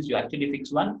x-axis means you actually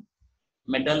fix one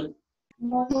metal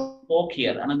fork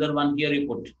here, another one here you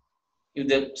put. If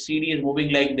the CD is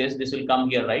moving like this, this will come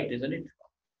here, right? Isn't it?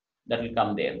 That will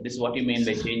come there. This is what you mean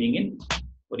by changing in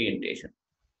orientation.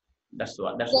 That's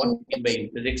what you mean by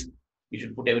physics. You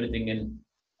should put everything in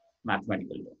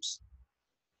mathematical terms.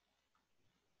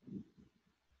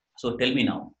 So tell me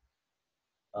now,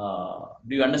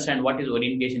 do you understand what is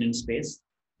orientation in space?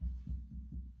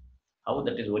 How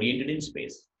that is oriented in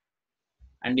space?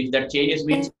 And if that changes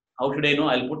means, how should I know?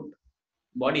 I'll put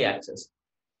body axis.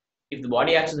 If the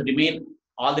body axis remain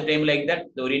all the time like that,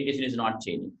 the orientation is not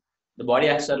changing. The body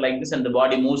axis are like this and the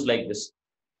body moves like this,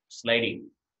 sliding.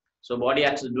 So body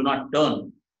axis do not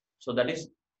turn. So that is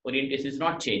orientation is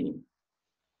not changing.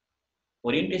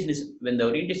 Orientation is, when the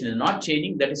orientation is not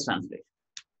changing, that is translation.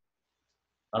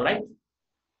 All right?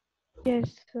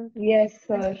 Yes, sir. Yes,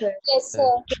 sir. Yes,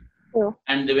 sir.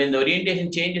 And when the orientation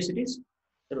changes, it is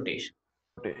rotation.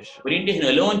 Orientation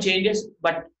alone changes,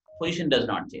 but position does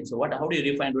not change. So how do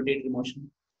you define rotatory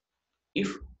motion?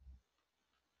 If,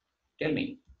 tell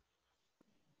me.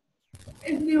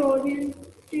 If the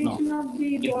orientation of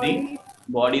the If body. the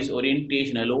body's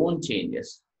orientation alone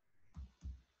changes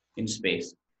in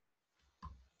space,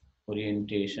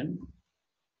 orientation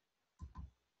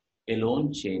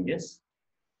alone changes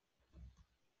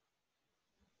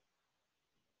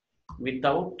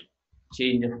without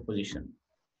change of position.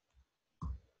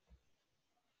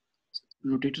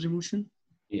 Rotatory motion.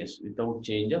 Yes, without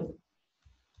change of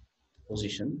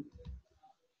position,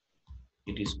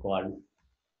 it is called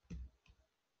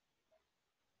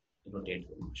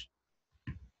rotatory motion.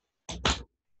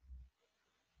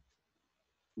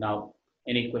 Now,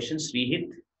 any questions, Rihit?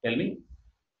 Tell me.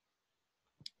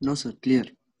 No, sir. Clear.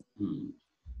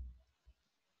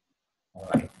 All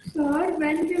right. Sir,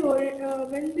 when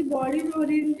the body's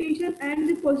orientation and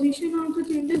the position also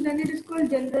changes, then it is called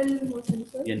general motion,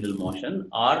 sir. General motion,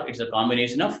 or it's a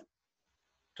combination of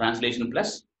translation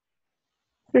plus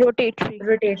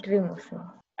Rotatory motion.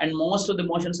 and most of the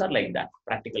motions are like that,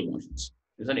 practical motions,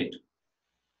 isn't it?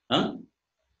 Huh?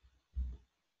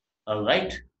 All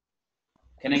right.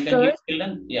 Can I continue,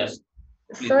 children? Yes.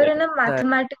 Please Sir, go in a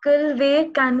mathematical way,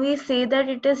 can we say that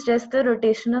it is just the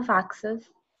rotation of axis?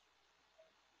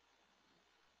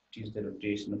 It is the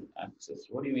rotation of axis.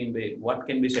 What do you mean by what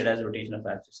can be said as rotation of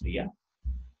axis, Riya?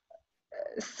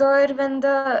 Sir, when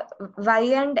the y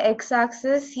and x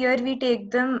axis, here we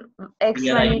take them x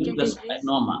Here I 180 use degrees.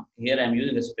 no, ma. Here I am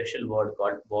using a special word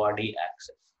called body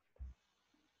axis.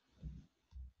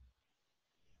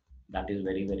 That is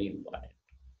very, very important.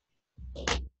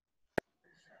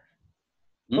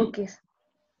 Okay.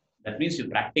 That means you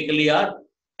practically are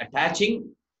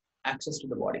attaching axis to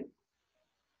the body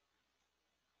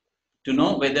to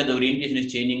know whether the orientation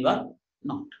is changing or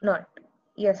not. Not.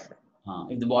 Yes, sir.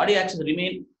 If the body axis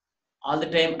remain all the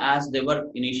time as they were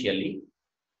initially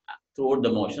throughout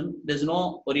the motion, there's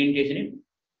no orientation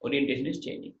is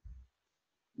changing.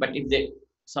 But if they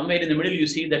somewhere in the middle you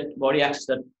see that body axis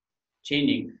are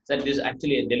changing, that is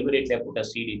actually a deliberately I put a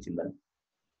seed in children.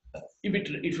 If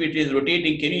it is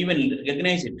rotating, can you even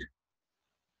recognize it?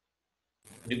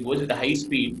 If it goes with a high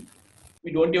speed,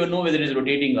 we don't even know whether it is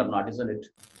rotating or not, isn't it?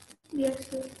 Yes,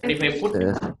 sir. And if I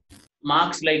put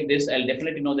marks like this, I'll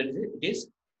definitely know that it is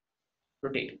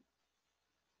rotating.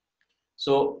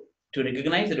 So to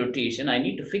recognize the rotation, I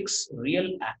need to fix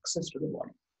real axis to the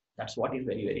body. That's what is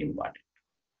very, very important.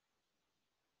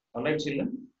 All right,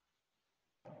 children?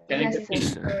 Can I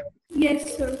continue?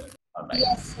 Yes, sir. All right.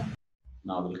 Yes, sir.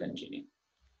 Now we'll continue.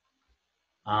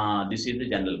 This is the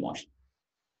general motion.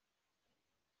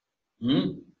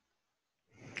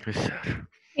 Yes, sir.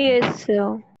 Yes,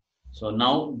 sir. So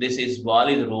now this is ball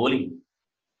is rolling.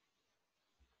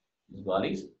 This ball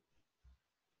is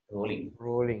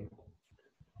rolling.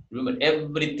 Remember,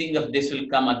 everything of this will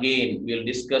come again. We'll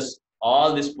discuss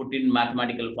all this, put in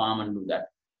mathematical form and do that.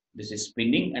 This is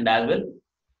spinning and as well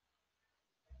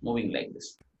moving like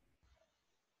this.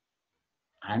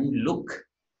 And look,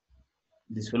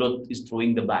 this fellow is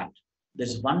throwing the bat.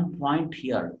 There's one point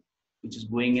here which is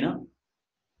going in a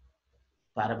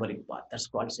parabolic path. That's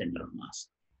called center of mass.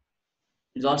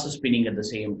 It's also spinning at the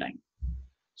same time.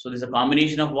 So there's a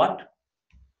combination of what?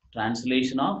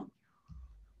 Translation of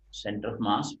center of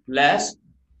mass plus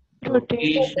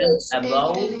rotation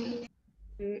above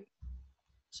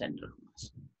center of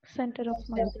mass. Center of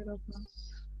mass.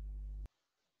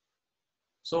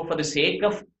 So for the sake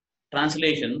of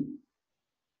translation,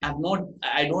 I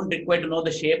don't require to know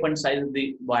the shape and size of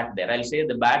the bat there. I'll say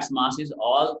the bat's mass is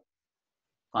all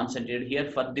concentrated here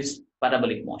for this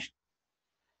parabolic motion.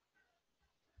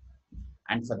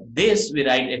 And for this, we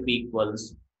write F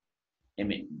equals F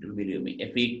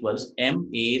equals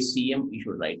MACM. We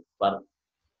should write for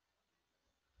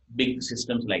big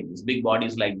systems like this, big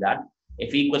bodies like that.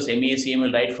 F equals MACM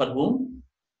will write for whom?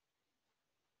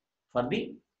 For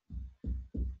the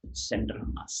center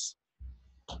of mass,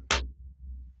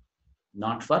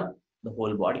 not for the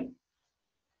whole body.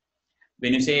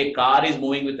 When you say a car is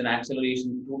moving with an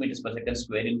acceleration 2 meters per second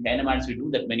square, in kinematics we do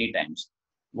that many times.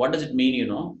 What does it mean, you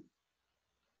know?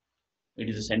 It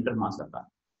is the center mass of the car.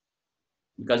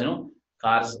 Because, you know,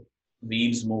 cars,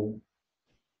 wheels move,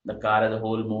 the car as a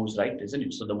whole moves, right? Isn't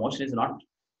it? So the motion is not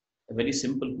a very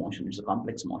simple motion, it's a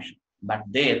complex motion. But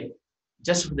there,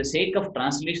 just for the sake of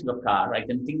translation of the car, I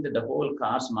can think that the whole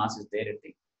car's mass is there at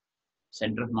the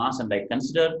center of mass, and I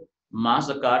consider mass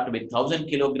of the car to be 1,000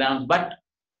 kilograms, but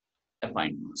a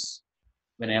point mass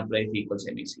when I apply F equals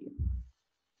MACM.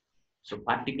 So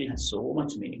particle has so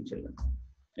much meaning, children.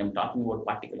 I'm talking about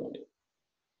particle only.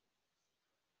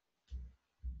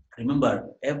 Remember,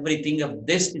 everything of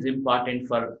this is important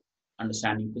for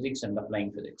understanding physics and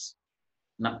applying physics.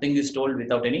 Nothing is told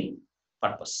without any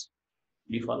purpose.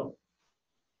 Do you follow?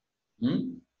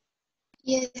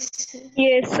 Yes.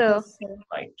 Yes, sir.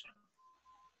 Right.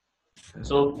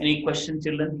 So, any questions,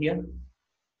 children, here?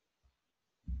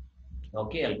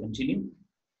 Okay, I'll continue.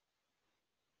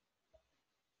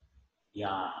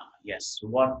 Yeah, yes.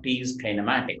 What is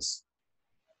kinematics?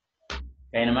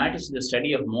 Kinematics is the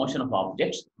study of motion of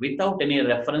objects without any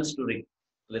reference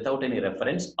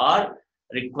or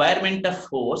requirement of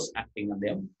force acting on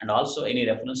them, and also any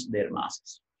reference to their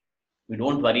masses. We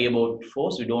don't worry about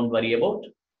force, we don't worry about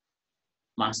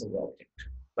mass of the object.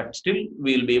 But still,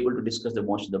 we will be able to discuss the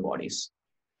motion of the bodies,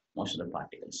 motion of the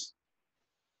particles.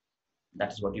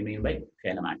 That is what you mean by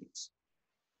kinematics.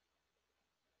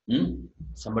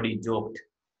 Somebody joked.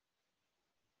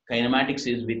 Kinematics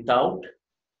is without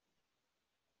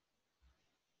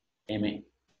MA.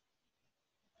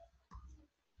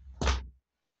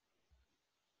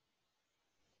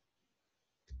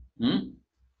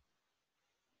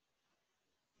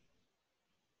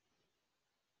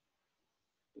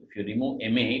 If you remove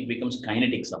MA, it becomes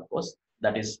kinetics, of course.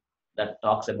 That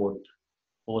talks about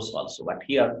force also. But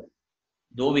here,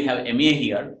 though we have MA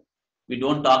here, we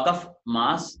don't talk of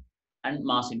mass and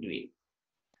mass into A.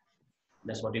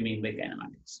 That's what you mean by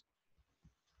kinematics.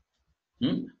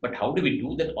 But how do we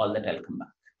do that? All that I'll come back.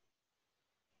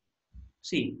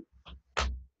 See,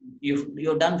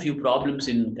 you've done few problems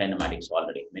in kinematics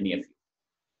already, many of you.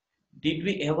 Did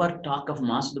we ever talk of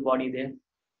mass of the body there?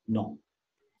 No.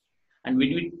 And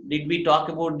did we talk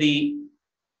about the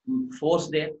force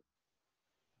there?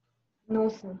 No,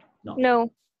 sir.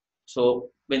 No. So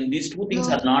when these two things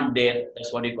are not there,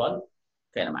 that's what you call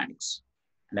kinematics.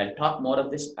 And I'll talk more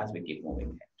of this as we keep moving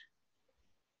ahead.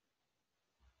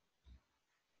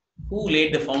 Who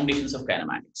laid the foundations of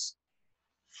kinematics?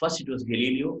 First it was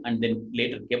Galileo, and then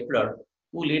later Kepler,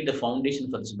 who laid the foundation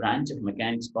for this branch of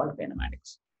mechanics called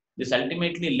kinematics. This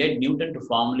ultimately led Newton to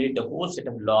formulate a whole set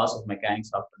of laws of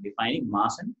mechanics after defining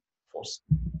mass and force.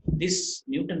 This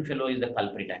Newton fellow is the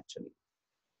culprit actually.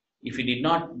 If he did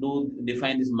not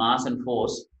define this mass and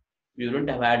force, we wouldn't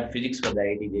have had physics for the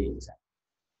IIT JEE exam.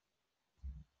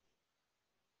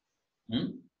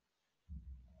 Do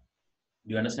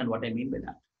you understand what I mean by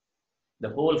that? The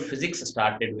whole physics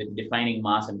started with defining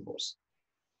mass and force.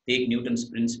 Take Newton's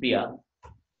Principia.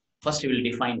 First, he will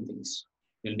define things.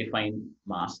 He will define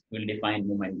mass, he will define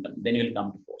momentum, then he will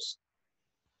come to force.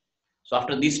 So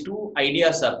after these two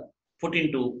ideas are put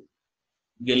into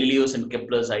Galileo's and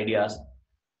Kepler's ideas,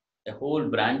 a whole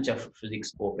branch of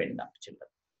physics opened up, children.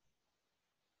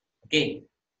 Okay,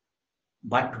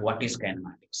 but what is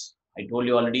kinematics? I told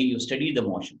you already, you study the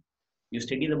motion. You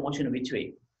study the motion which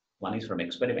way? One is from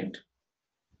experiment.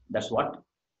 That's what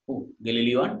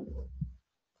Galileo and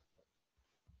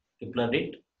Kepler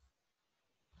did.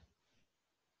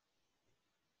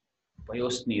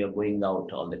 Biosny, you're going out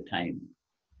all the time.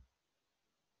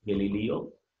 Galileo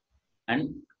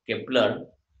and Kepler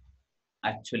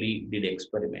actually did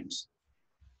experiments.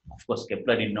 Of course,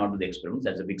 Kepler did not do the experiments.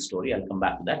 That's a big story. I'll come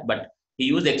back to that. But he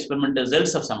used the experimental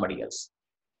results of somebody else.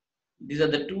 These are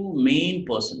the two main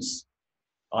persons,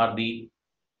 or the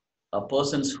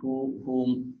persons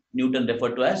whom Newton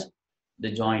referred to as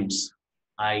the joints.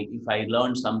 If I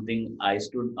learned something, I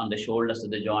stood on the shoulders of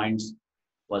the joints,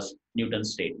 was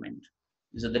Newton's statement.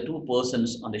 These are the two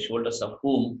persons on the shoulders of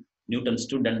whom Newton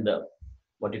stood and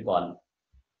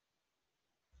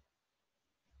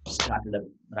started a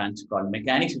branch called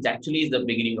mechanics, which actually is the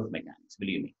beginning of mechanics,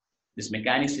 believe me. This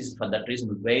mechanics is for that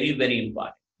reason very, very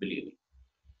important, believe me.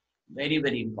 Very,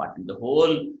 very important. The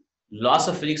whole laws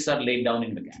of physics are laid down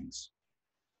in mechanics.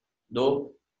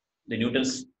 Though the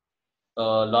Newton's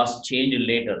laws changed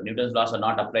later, Newton's laws are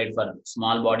not applied for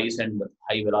small bodies and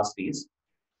high velocities.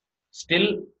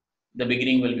 Still, the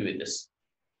beginning will be with this.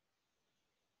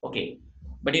 Okay,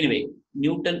 but anyway,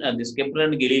 Newton and this Kepler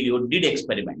and Galileo did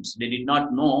experiments. They did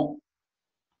not know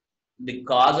the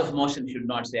cause of motion, should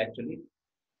not say actually,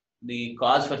 the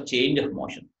cause for change of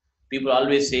motion. People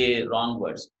always say wrong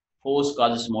words. Force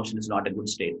causes motion is not a good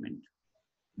statement.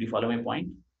 Do you follow my point?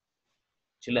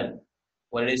 Children,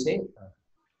 what did I say?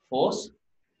 Force?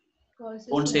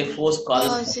 Don't say force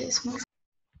causes motion.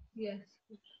 Yes.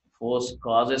 Force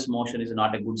causes motion is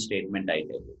not a good statement, I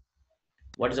tell you.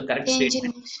 What is the correct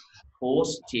statement?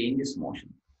 Force changes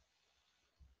motion.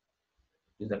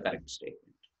 Is the correct statement.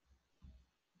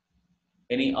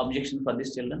 Any objection for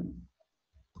this, children?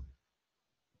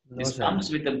 No, This sir.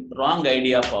 comes with a wrong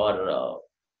idea for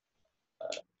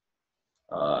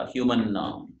human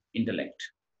intellect.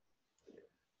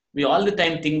 We all the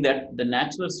time think that the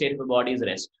natural state of the body is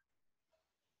rest.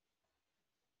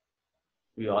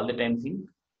 We all the time think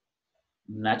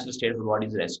the natural state of the body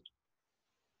is rest.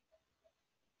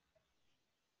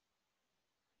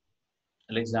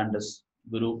 Alexander's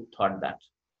guru thought that.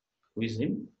 Who is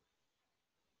him?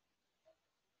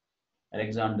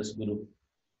 Alexander's guru.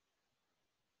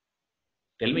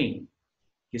 Tell me,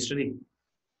 history.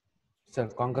 Sir,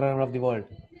 conqueror of the world.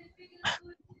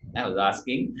 I was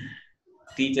asking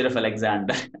teacher of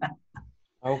Alexander.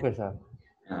 Okay, sir.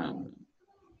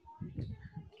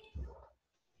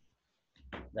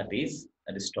 That is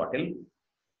Aristotle.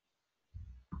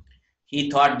 He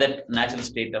thought that natural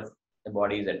state of the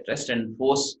body is at rest and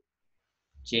force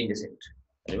changes it.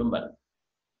 Remember,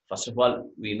 first of all,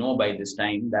 we know by this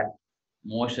time that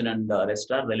motion and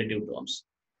rest are relative terms.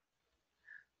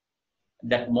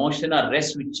 That motion or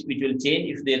rest which will change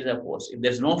if there is a force. If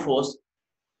there is no force,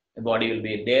 the body will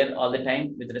be there all the time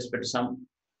with respect to some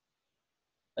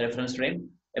reference frame.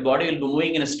 A body will be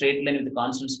moving in a straight line with a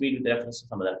constant speed with reference to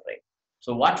some other frame.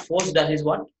 So what force does is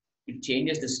what? It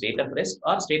changes the state of rest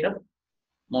or state of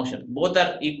motion. Both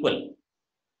are equal.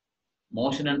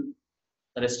 Motion and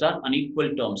rest are unequal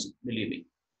terms, believe me.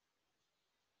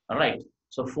 All right.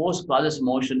 So force causes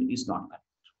motion is not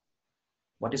correct.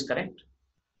 What is correct?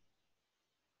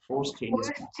 Force changes.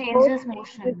 Force changes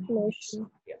motion.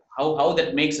 Yeah. How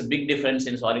that makes a big difference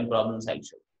in solving problems, I'll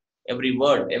show. Every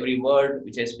word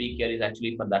which I speak here is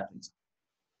actually for that reason.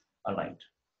 All right.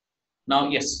 Now,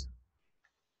 yes.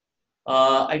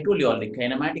 I told you already,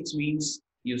 kinematics means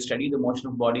you study the motion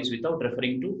of bodies without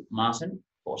referring to mass and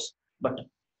force. But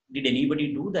did anybody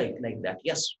do that like that?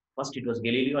 Yes. First it was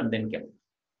Galileo and then Kepler.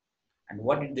 And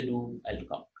what did they do? I'll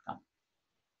come.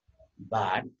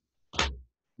 But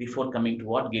before coming to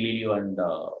what Galileo and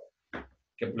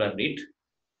Kepler did,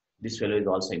 this fellow is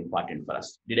also important for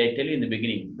us. Did I tell you in the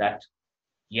beginning that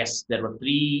yes, there were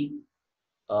three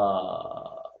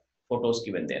photos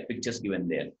given there, pictures given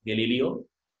there. Galileo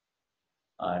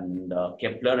and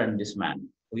Kepler and this man.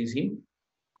 Who is him?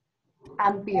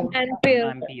 Ampere.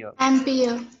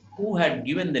 Ampere. Who had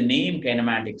given the name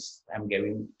kinematics? I'm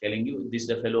telling you, this is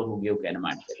the fellow who gave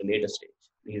kinematics at a later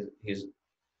stage. He's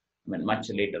much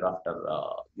later after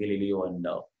Galileo and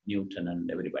Newton and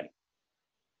everybody.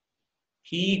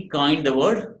 He coined the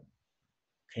word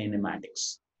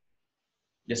kinematics.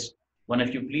 Just one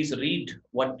of you please read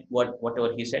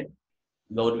whatever he said.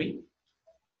 Gauravi.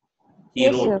 He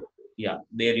Yes, wrote. sir. Yeah,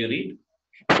 there you read.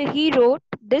 So he wrote,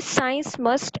 this science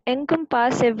must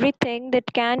encompass everything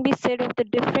that can be said of the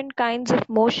different kinds of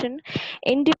motion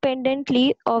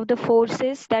independently of the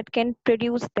forces that can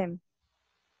produce them.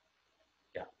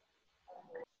 Yeah.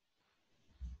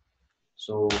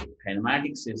 So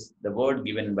kinematics is the word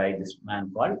given by this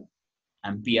man called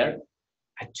Ampere.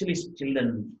 Actually,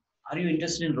 children, are you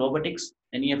interested in robotics?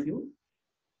 Any of you?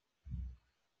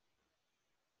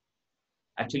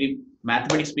 Actually,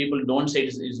 mathematics people don't say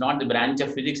it's not the branch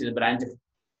of physics, it's a branch of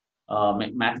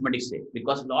mathematics,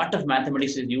 because a lot of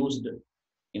mathematics is used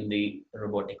in the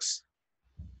robotics.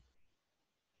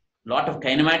 A lot of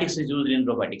kinematics is used in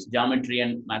robotics. Geometry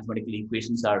and mathematical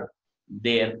equations are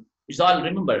there. It's all,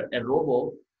 remember, a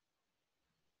robo,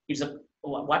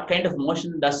 what kind of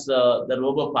motion does the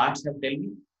robo parts have?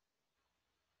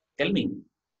 Tell me.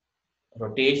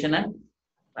 Rotation and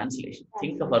translation.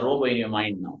 Think of a robo in your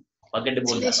mind now. Forget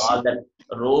about that, all that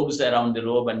robes around the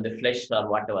robe and the flesh or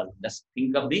whatever. Just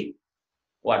think of the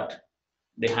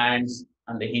hands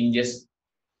and the hinges.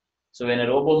 So when a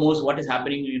robo moves, what is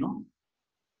happening?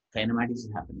 Kinematics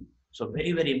is happening. So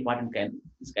very, very important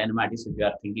kinematics if you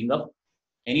are thinking of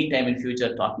any time in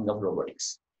future talking of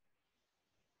robotics.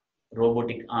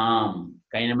 Robotic arm,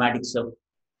 kinematics of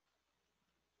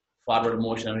forward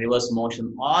motion, reverse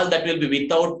motion, all that will be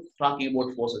without talking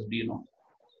about forces. Do you know?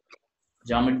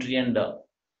 Geometry and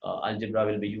algebra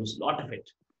will be used, a lot of it.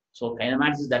 So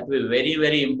kinematics is that way very,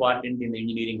 very important in the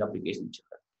engineering application.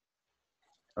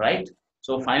 Right?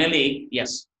 So finally,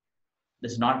 yes,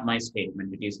 this is not my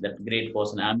statement. It is that great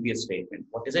person Ampere's statement.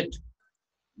 What is it?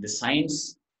 This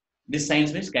science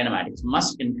means kinematics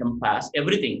must encompass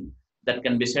everything that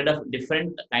can be said of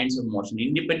different kinds of motion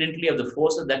independently of the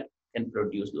forces that can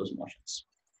produce those motions.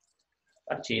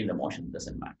 Or change the motion,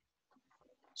 doesn't matter.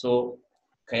 So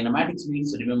kinematics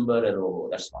means remember a robo,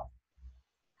 that's all.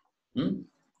 You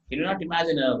do not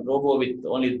imagine a robo with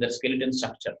only the skeleton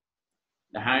structure.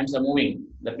 The hands are moving,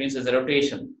 that means there's a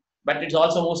rotation, but it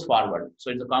also moves forward.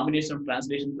 So it's a combination of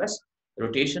translation plus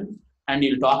rotation, and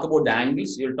you'll talk about the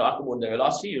angles, you'll talk about the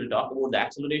velocity, you'll talk about the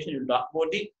acceleration, you'll talk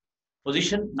about the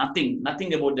position,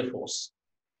 nothing about the force.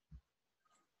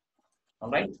 All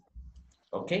right?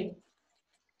 Okay?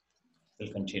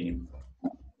 We'll continue.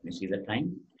 Let me see the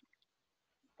time.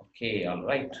 Okay, all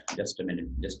right. Just a minute,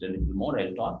 just a little more,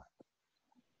 I'll talk.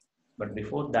 But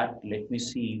before that, let me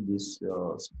see these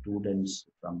students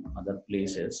from other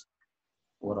places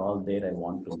who are all there. I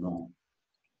want to know.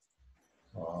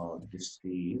 This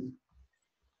is,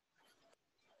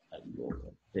 I'll go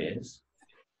with this.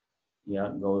 Yeah,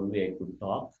 Gauravi, I could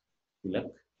talk. Tilak,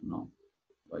 no.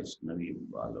 Vaishnavi,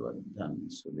 Balavardhan,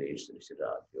 Sudesh,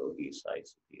 Rishiraj, Yogi, Sai,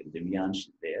 Divyansh is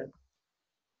there.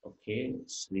 Okay,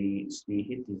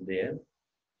 Srihit is there.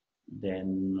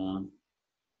 Then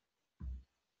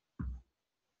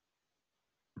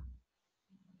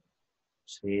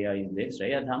Shreya is there.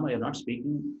 Shreya Dhama, you're not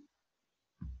speaking.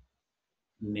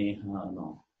 Neha,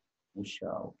 no.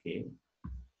 Usha, okay.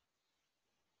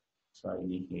 Sai,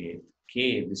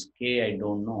 K, this K I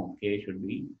don't know. K should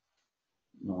be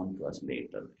known to us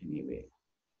later anyway.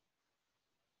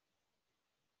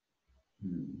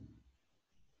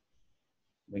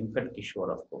 Venkat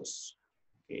Kishore, of course.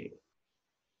 Okay.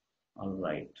 All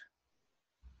right.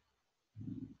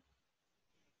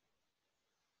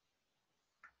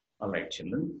 All right,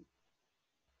 children.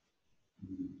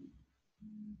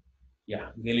 Yeah,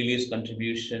 Galileo's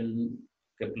contribution,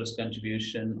 Kepler's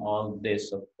contribution, all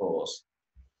this, of course,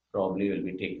 probably will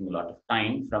be taking a lot of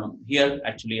time. From here,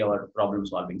 actually, our problem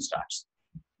solving starts.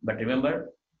 But remember,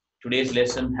 today's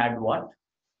lesson had what?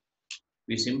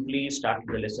 We simply started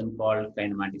a lesson called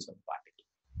Kinematics of Particle.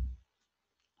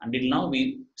 Until now,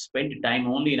 we spent time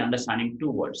only in understanding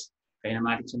two words,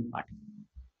 kinematics and particle.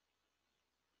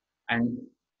 And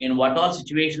in what all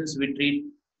situations we treat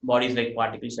bodies like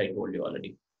particles, I told you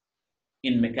already.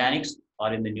 In mechanics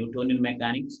or in the Newtonian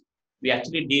mechanics, we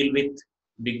actually deal with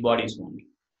big bodies only.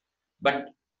 But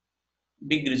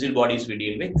big rigid bodies we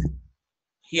deal with.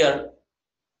 Here,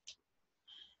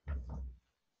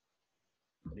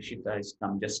 Rishita has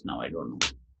come just now, I don't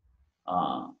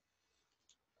know.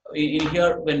 In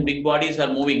here, when big bodies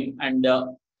are moving, and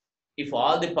if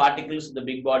all the particles, the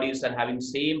big bodies are having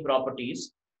same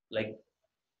properties, like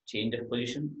change of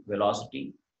position,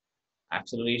 velocity,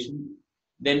 acceleration,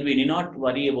 then we need not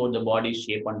worry about the body's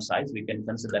shape and size. We can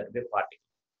consider that to be a particle.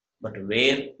 But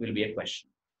where will be a question.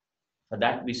 For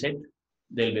that, we said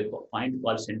there will be a point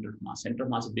called center of mass. Center of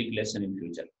mass is a big lesson in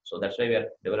future. So that's why we are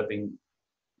developing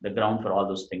the ground for all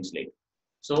those things later.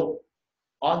 So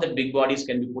all the big bodies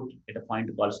can be put at a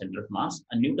point called center of mass,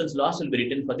 and Newton's laws will be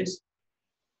written for this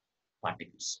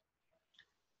particles.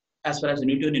 As far as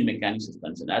Newtonian mechanics is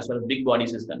concerned, as far as big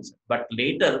bodies is concerned. But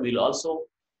later we'll also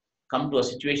come to a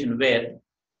situation where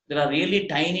there are really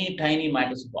tiny, tiny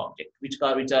matters of object, which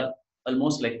are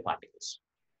almost like particles.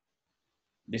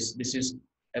 This is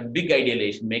a big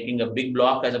idealization. Making a big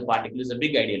block as a particle is a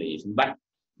big idealization. But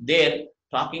there,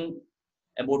 talking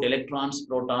about electrons,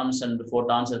 protons, and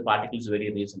photons as particles is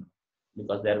very reasonable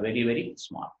because they are very, very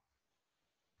small.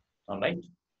 All right.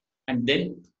 And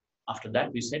then after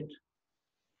that, we said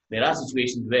there are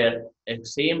situations where a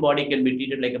same body can be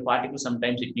treated like a particle.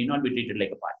 Sometimes it need not be treated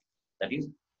like a particle. That is,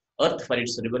 Earth for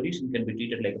its revolution can be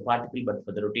treated like a particle, but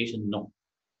for the rotation, no.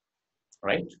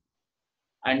 Right?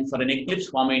 And for an eclipse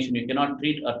formation, you cannot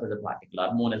treat Earth as a particle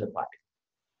or Moon as a particle.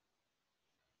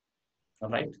 All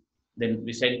right? Then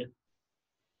we said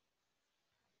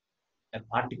a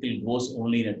particle goes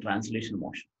only in a translation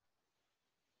motion.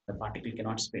 The particle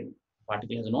cannot spin. The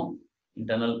particle has no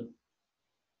internal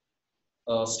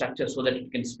structure so that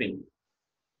it can spin.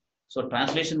 So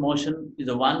translation motion is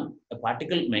the one a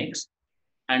particle makes,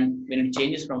 and when it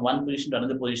changes from one position to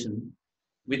another position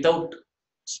without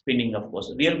spinning, of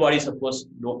course. Real bodies, of course,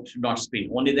 should not spin.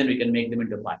 Only then we can make them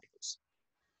into particles.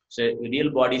 So real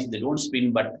bodies, they don't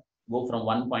spin but go from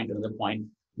one point to another point.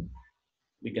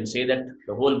 We can say that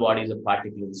the whole body is a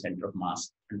particle in the center of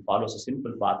mass and follows a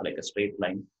simple path like a straight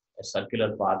line, a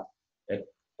circular path,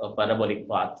 a parabolic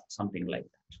path, something like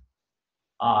that,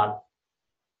 or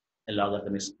a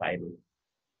logarithmic spiral.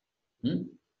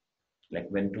 Like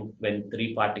when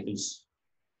three particles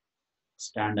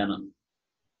stand on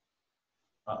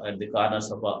at the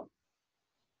corners of a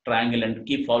triangle and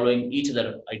keep following each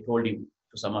other. I told you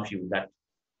to some of you that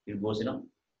it goes in a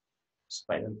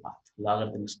spiral path,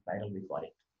 logarithmic spiral we call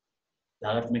it.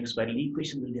 Logarithmic spiral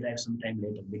equation will derive sometime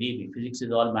later. Believe me, physics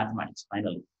is all mathematics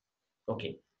finally.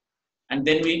 Okay. And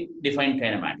then we define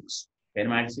kinematics.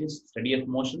 Kinematics is study of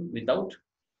motion without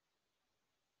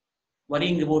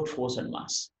worrying about force and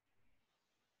mass.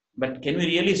 But can we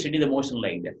really study the motion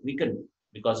like that? We can,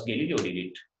 because Galileo did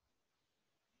it.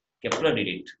 Kepler did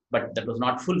it, but that was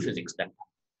not full physics that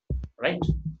time, right?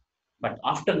 But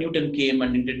after Newton came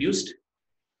and introduced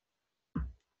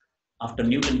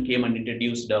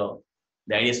the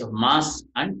ideas of mass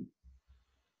and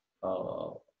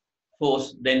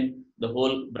force, then the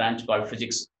whole branch called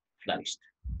physics flourished.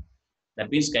 That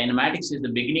means kinematics is the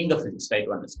beginning of physics, try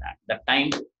to understand. That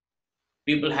time,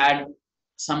 people had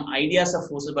some ideas of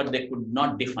forces, but they could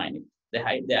not define it. They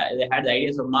had the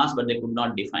ideas of mass, but they could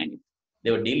not define it. They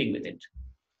were dealing with it.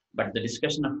 But the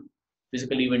discussion of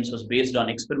physical events was based on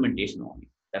experimentation only.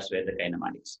 That's where the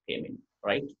kinematics came in,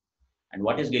 right? And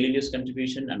what is Galileo's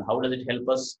contribution and how does it help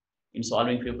us in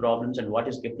solving few problems, and what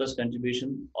is Kepler's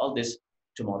contribution? All this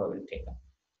tomorrow we'll take up.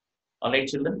 All right,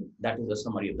 children, that is the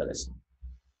summary of the lesson.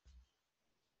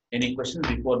 Any questions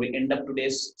before we end up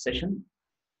today's session?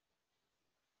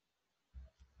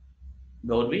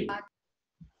 Gauravi?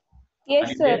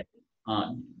 Yes, sir.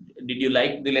 Did you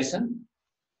like the lesson?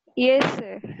 Yes,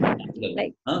 sir.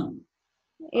 Like,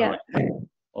 yeah. Right.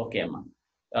 Okay, Amma.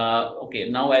 Okay,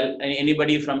 now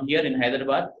anybody from here in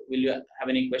Hyderabad, will you have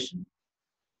any question?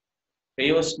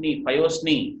 Payosni.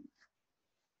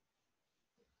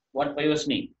 What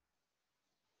Payosni?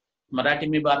 Marathi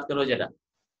में बात करो जरा.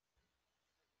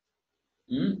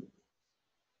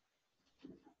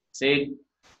 Say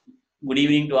good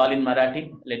evening to all in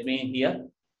Marathi. Let me hear.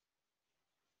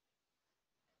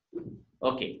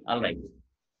 Okay, all right.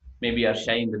 Maybe you are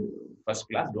shy in the first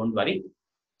class. Don't worry.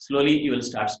 Slowly you will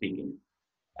start speaking.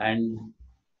 And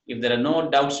if there are no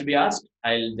doubts to be asked,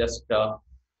 I'll just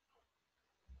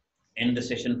end the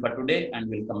session for today, and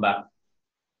we'll come back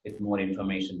with more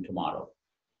information tomorrow.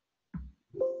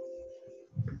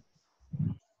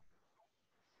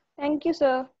 Thank you,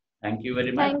 sir. Thank you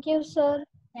very much. Thank you, sir.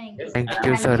 Thank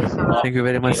you, sir. Thank you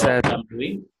very much, sir.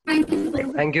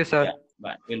 Thank you, sir. Yeah,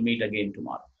 bye. We'll meet again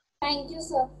tomorrow. Thank you,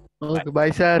 sir. Okay, bye,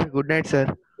 sir. Good night, sir.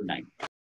 Good night.